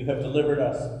him you have delivered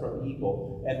us from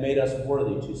evil and made us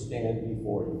worthy to stand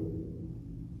before you.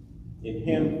 In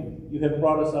him you have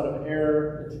brought us out of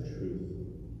error into truth,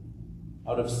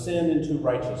 out of sin into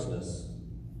righteousness,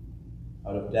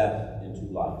 out of death into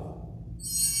life.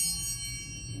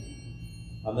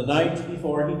 On the night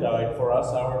before he died for us,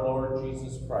 our Lord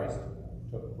Jesus Christ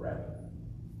took bread.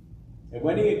 And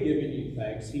when he had given you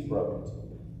thanks, he broke it.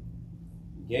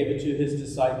 He gave it to his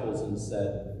disciples and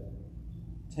said,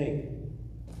 "Take,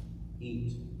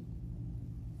 eat.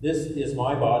 This is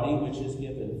my body, which is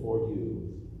given for you.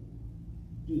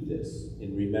 Do this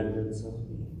in remembrance of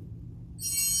me."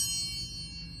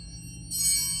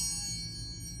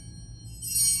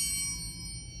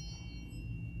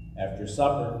 After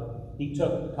supper, he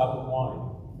took a cup of wine.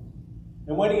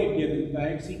 And when he had given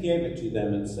thanks, he gave it to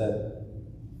them and said,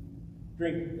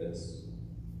 "Drink this,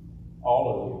 all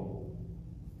of you.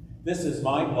 This is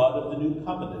my blood of the new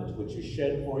covenant, which is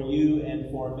shed for you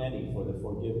and for many for the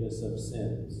forgiveness of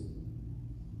sins.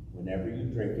 Whenever you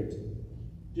drink it,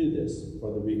 do this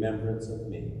for the remembrance of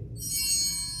me."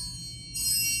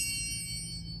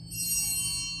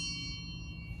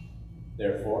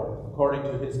 Therefore, according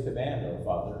to his command, O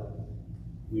Father,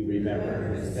 we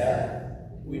remember his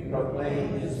death, we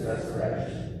proclaim his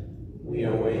resurrection, we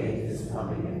await his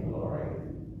coming in glory.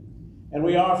 And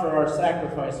we offer our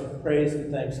sacrifice of praise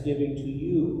and thanksgiving to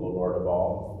you, O Lord of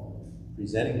all,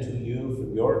 presenting to you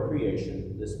from your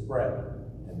creation this bread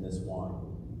and this wine.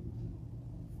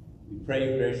 We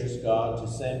pray you, gracious God, to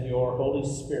send your Holy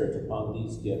Spirit upon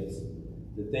these gifts,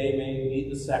 that they may be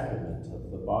the sacrament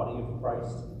of the body of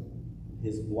Christ, and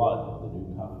his blood of the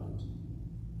new covenant.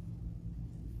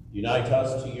 Unite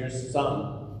us to your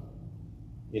Son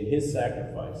in his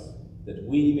sacrifice, that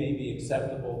we may be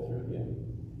acceptable through him,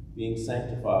 being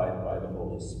sanctified by the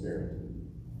Holy Spirit.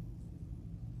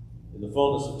 In the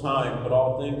fullness of time, put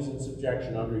all things in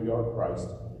subjection under your Christ,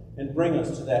 and bring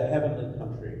us to that heavenly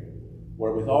country,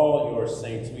 where with all your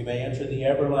saints we may enter the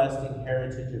everlasting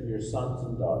heritage of your sons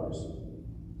and daughters,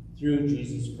 through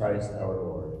Jesus Christ our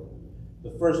Lord,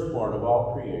 the firstborn of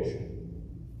all creation,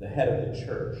 the head of the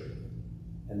church,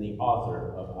 and the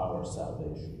author of our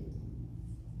salvation.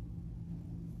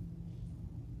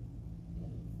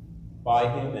 By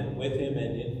him and with him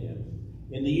and in him,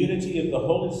 in the unity of the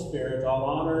Holy Spirit, all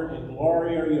honor and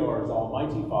glory are yours,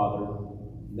 Almighty Father,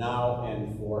 now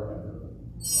and forever.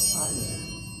 Amen.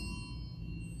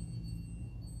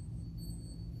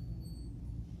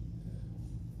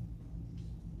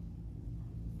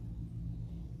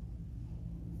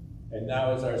 And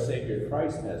now, as our Savior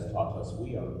Christ has taught us,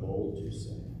 we are bold to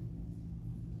say,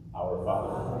 Our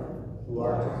Father, who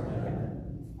art in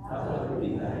heaven, hallowed be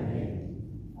thy name.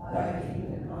 Thy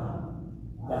kingdom come,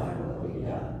 thy will be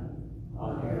done,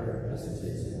 on earth as it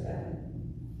is in heaven.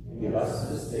 Give us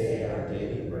this day our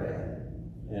daily bread,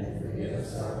 and forgive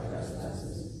us our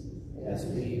trespasses, as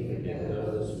we forgive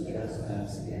those who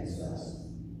trespass against us.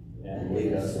 And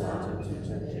lead us not into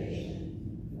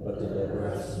temptation, but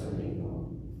deliver us from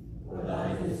evil. For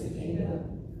thine is the kingdom,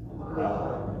 and the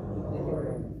power, and the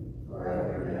glory,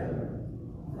 forever and ever.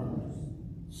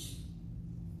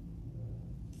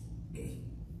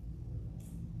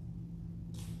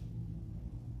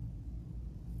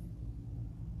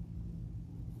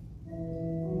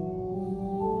 Amen.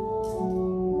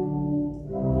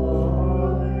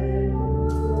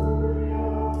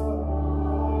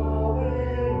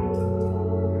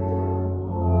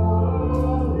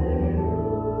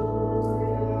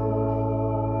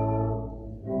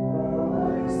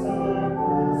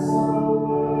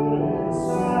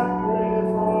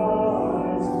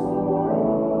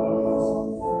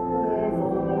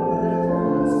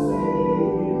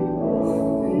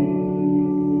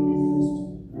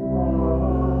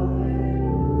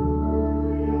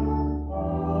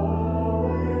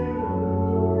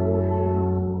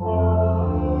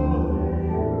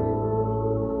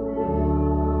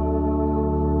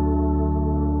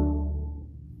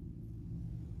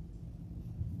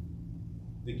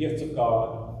 The gift of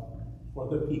God for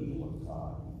the people of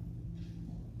God.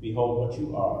 Behold what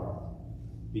you are,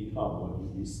 become what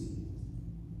you receive.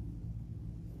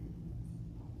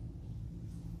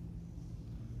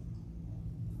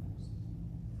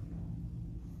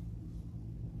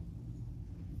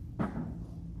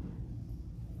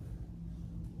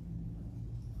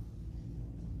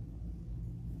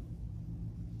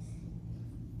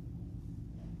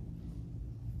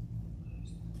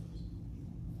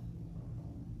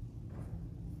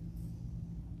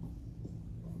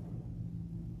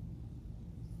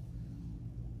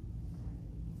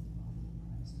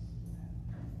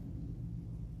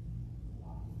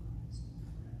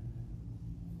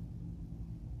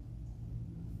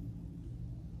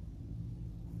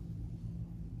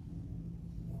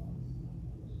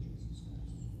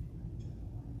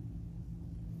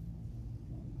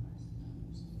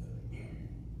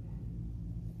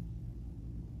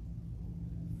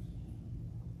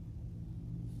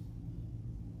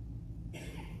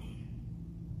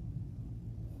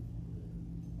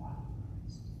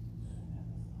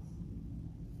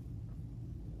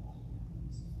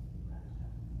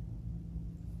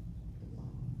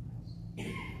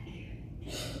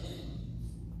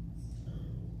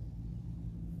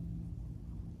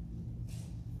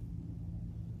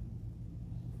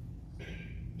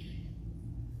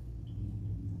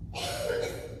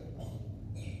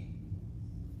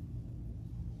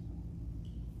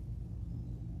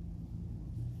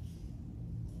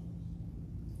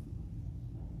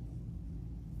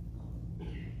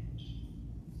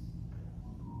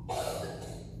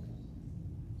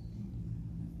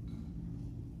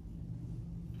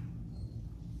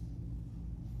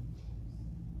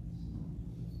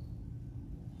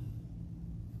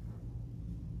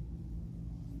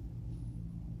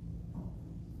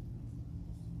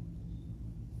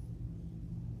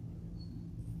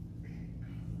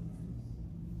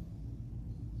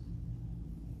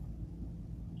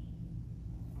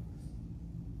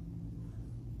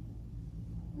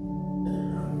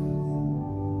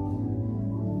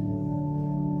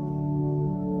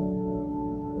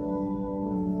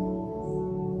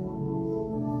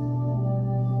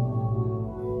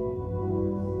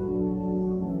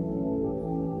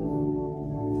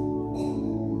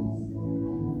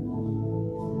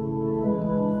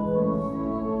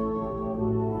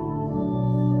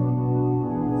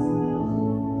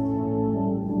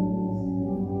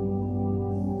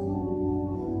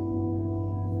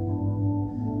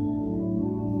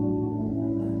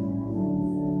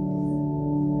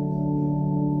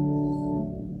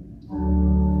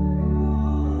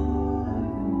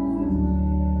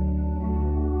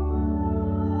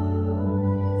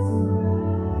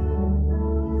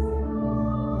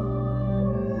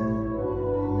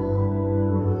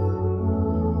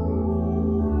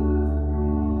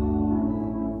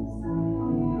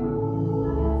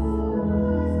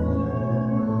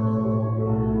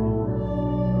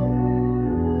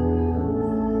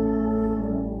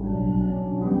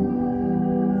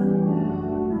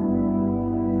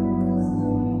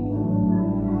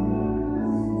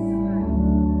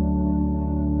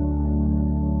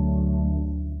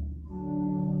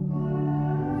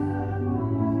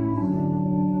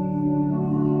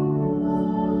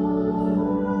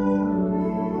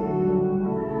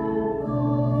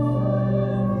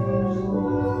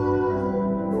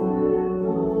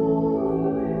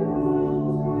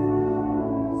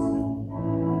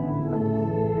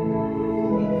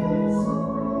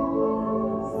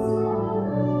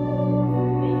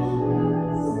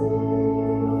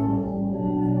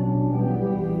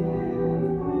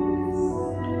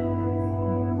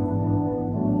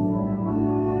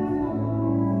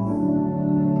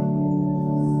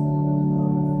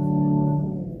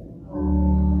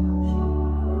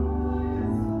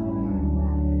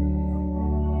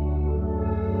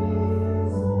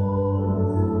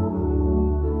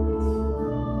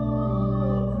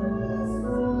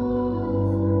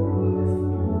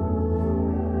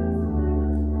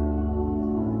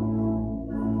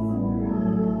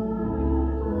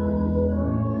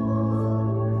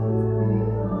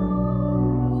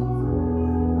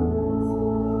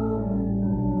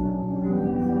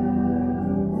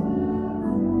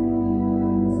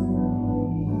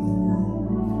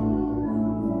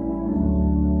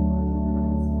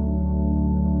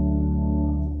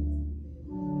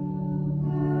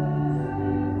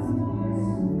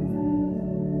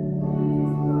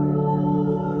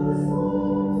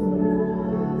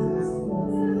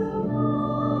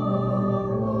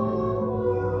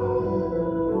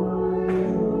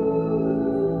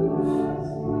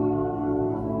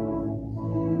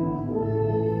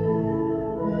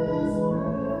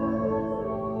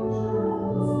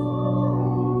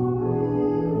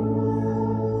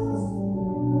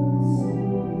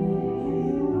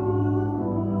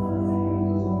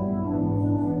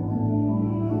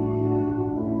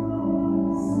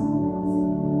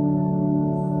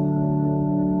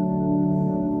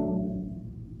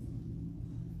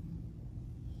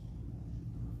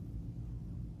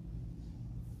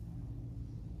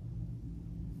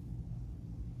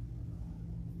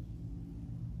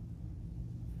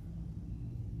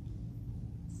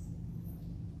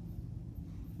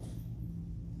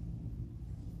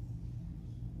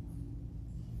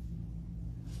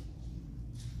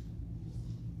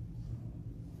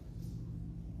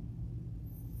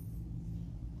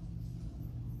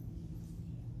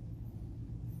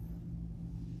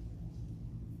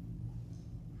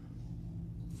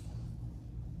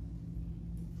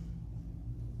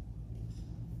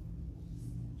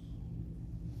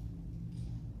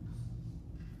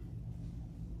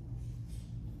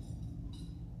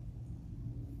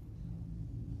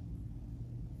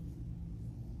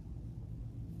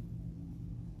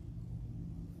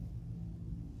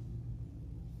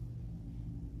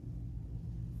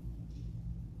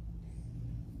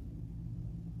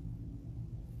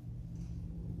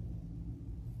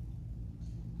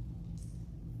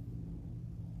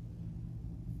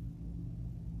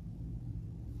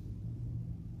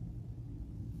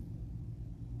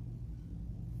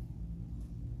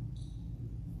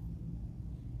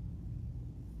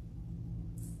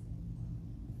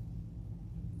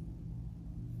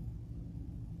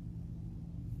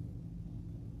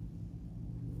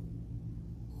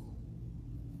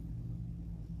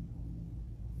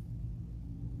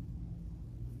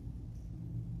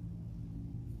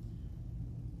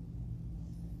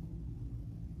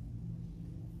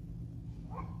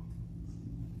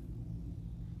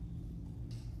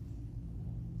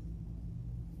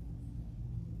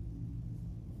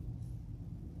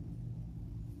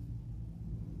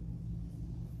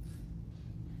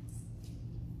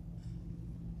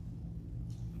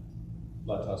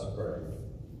 Let us pray.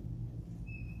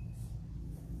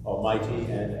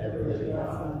 Almighty and ever-living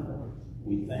God,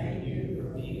 we thank you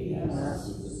for feeding us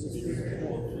with the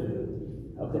spiritual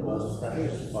food of the most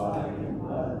precious body and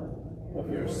blood of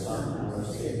your Son, our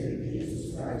Savior,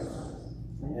 Jesus Christ,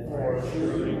 and for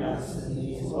assuring us in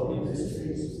these holy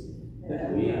mysteries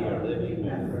that we are living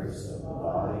members of the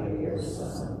body of your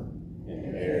Son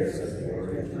and heirs of your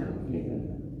eternal kingdom.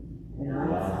 And now,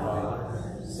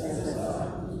 Father, set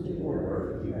aside to do the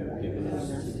work you have given us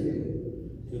to do,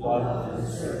 to love and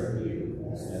serve you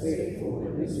as faithful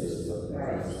witnesses of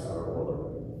Christ our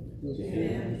Lord. To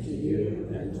him, to you,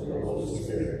 and to the Holy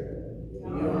Spirit, be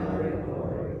honor and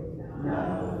glory,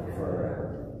 now and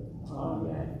forever.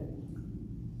 Amen.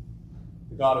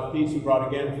 The God of peace, who brought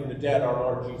again from the dead our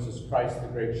Lord Jesus Christ, the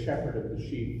great shepherd of the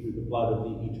sheep, through the blood of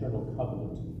the eternal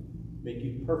covenant, make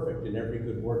you perfect in every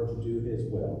good work to do his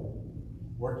will,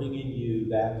 working in you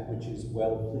that which is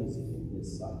well-pleasing in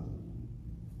his sight.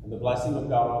 And the blessing of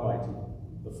God Almighty,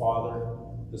 the Father,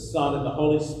 the Son, and the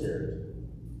Holy Spirit,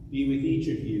 be with each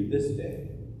of you this day,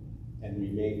 and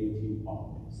remain with you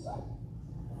always. Amen.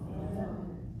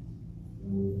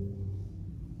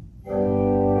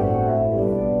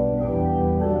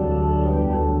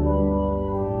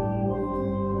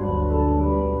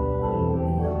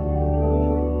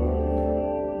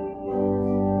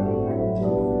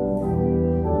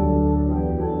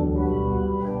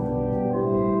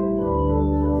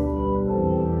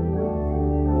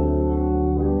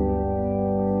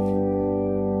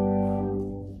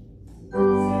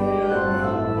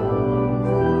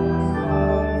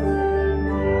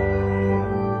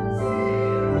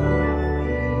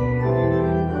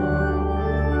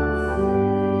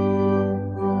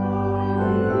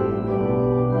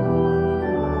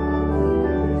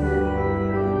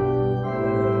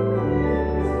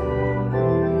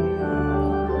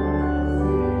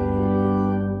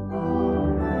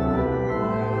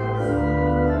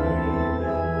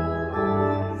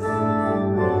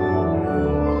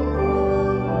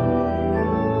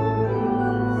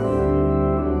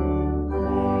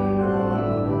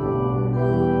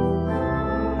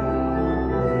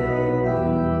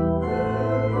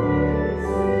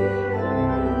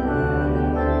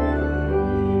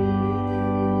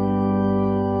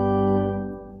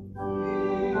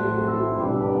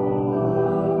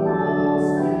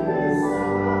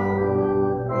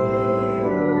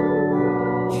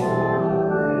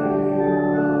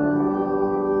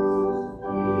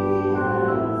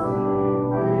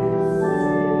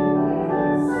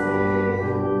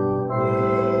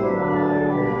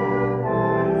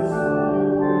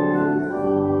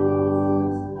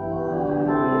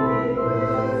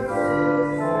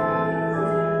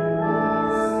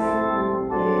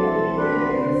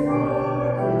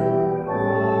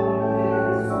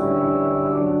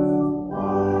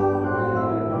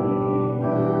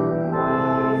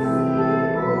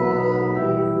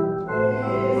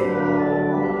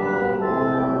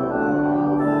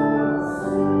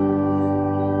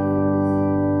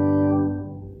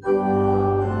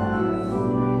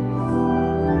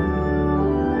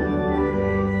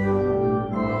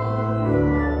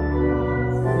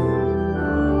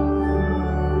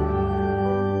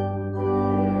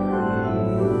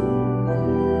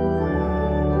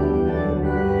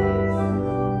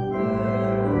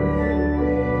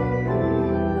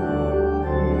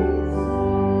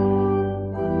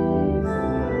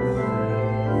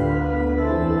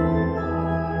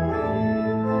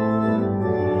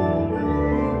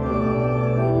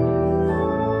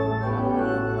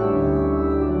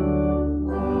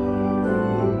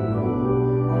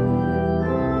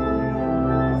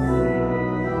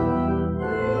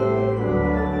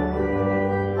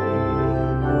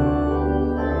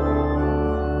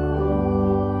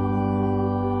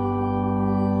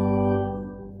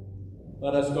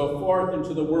 Let us go forth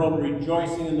into the world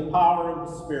rejoicing in the power of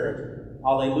the Spirit.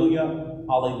 Alleluia,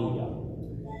 alleluia.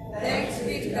 Thanks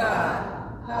be to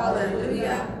God.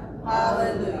 Hallelujah,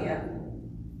 hallelujah.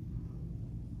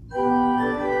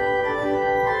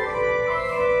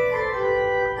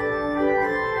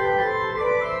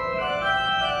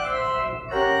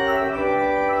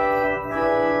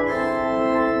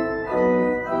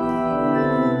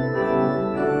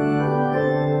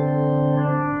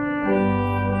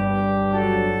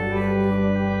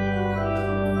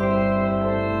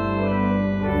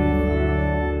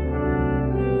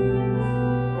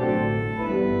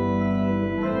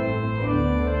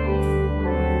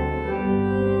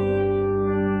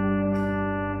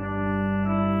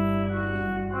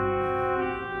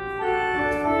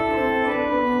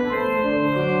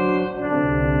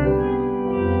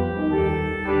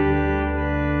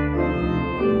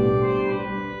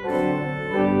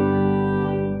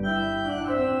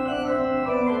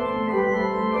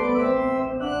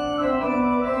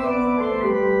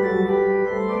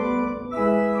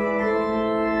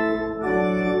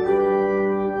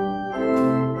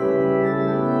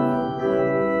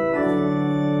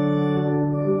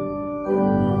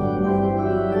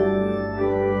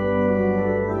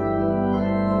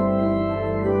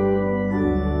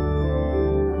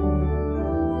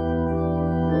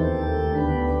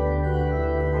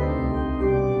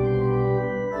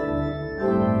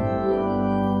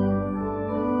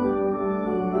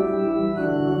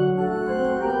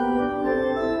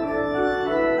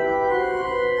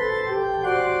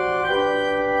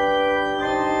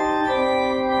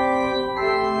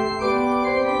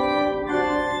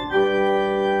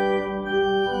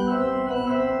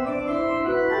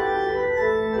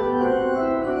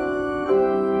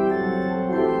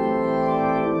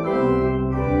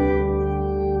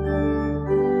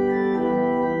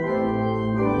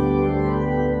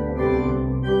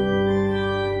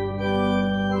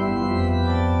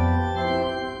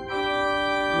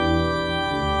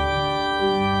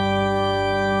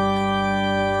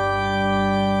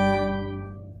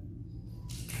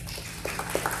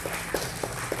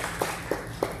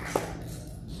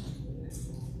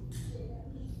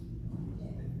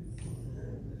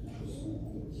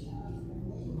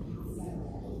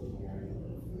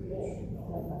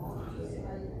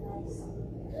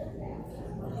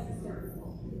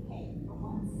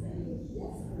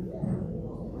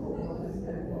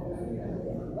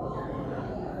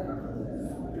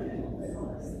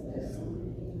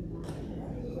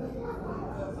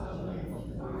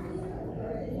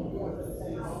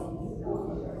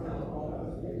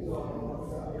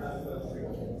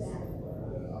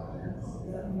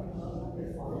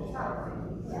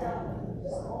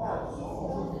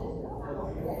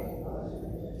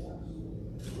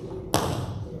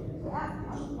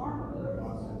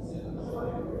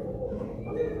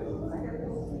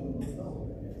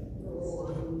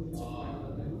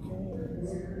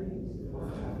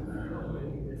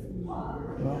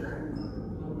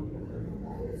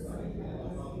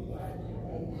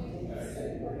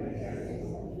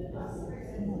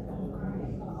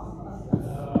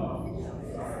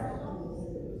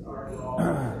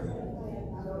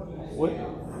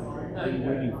 What are you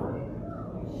waiting for?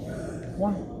 Come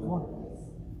on, come on.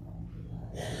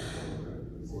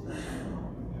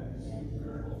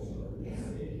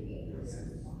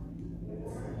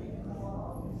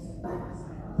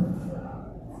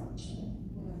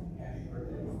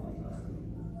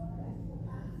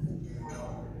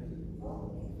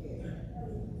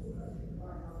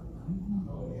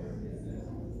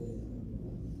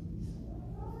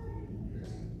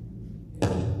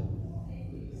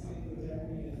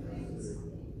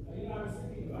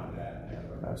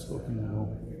 I've spoken now.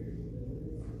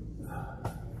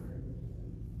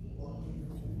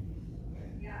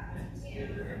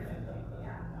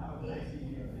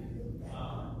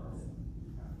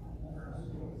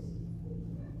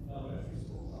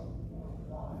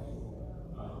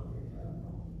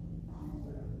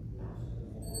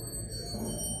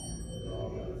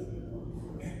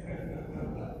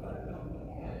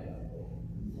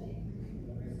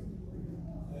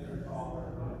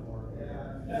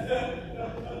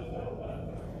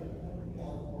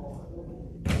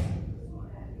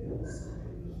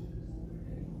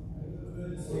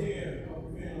 Good to see you.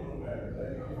 I'm feeling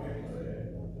better.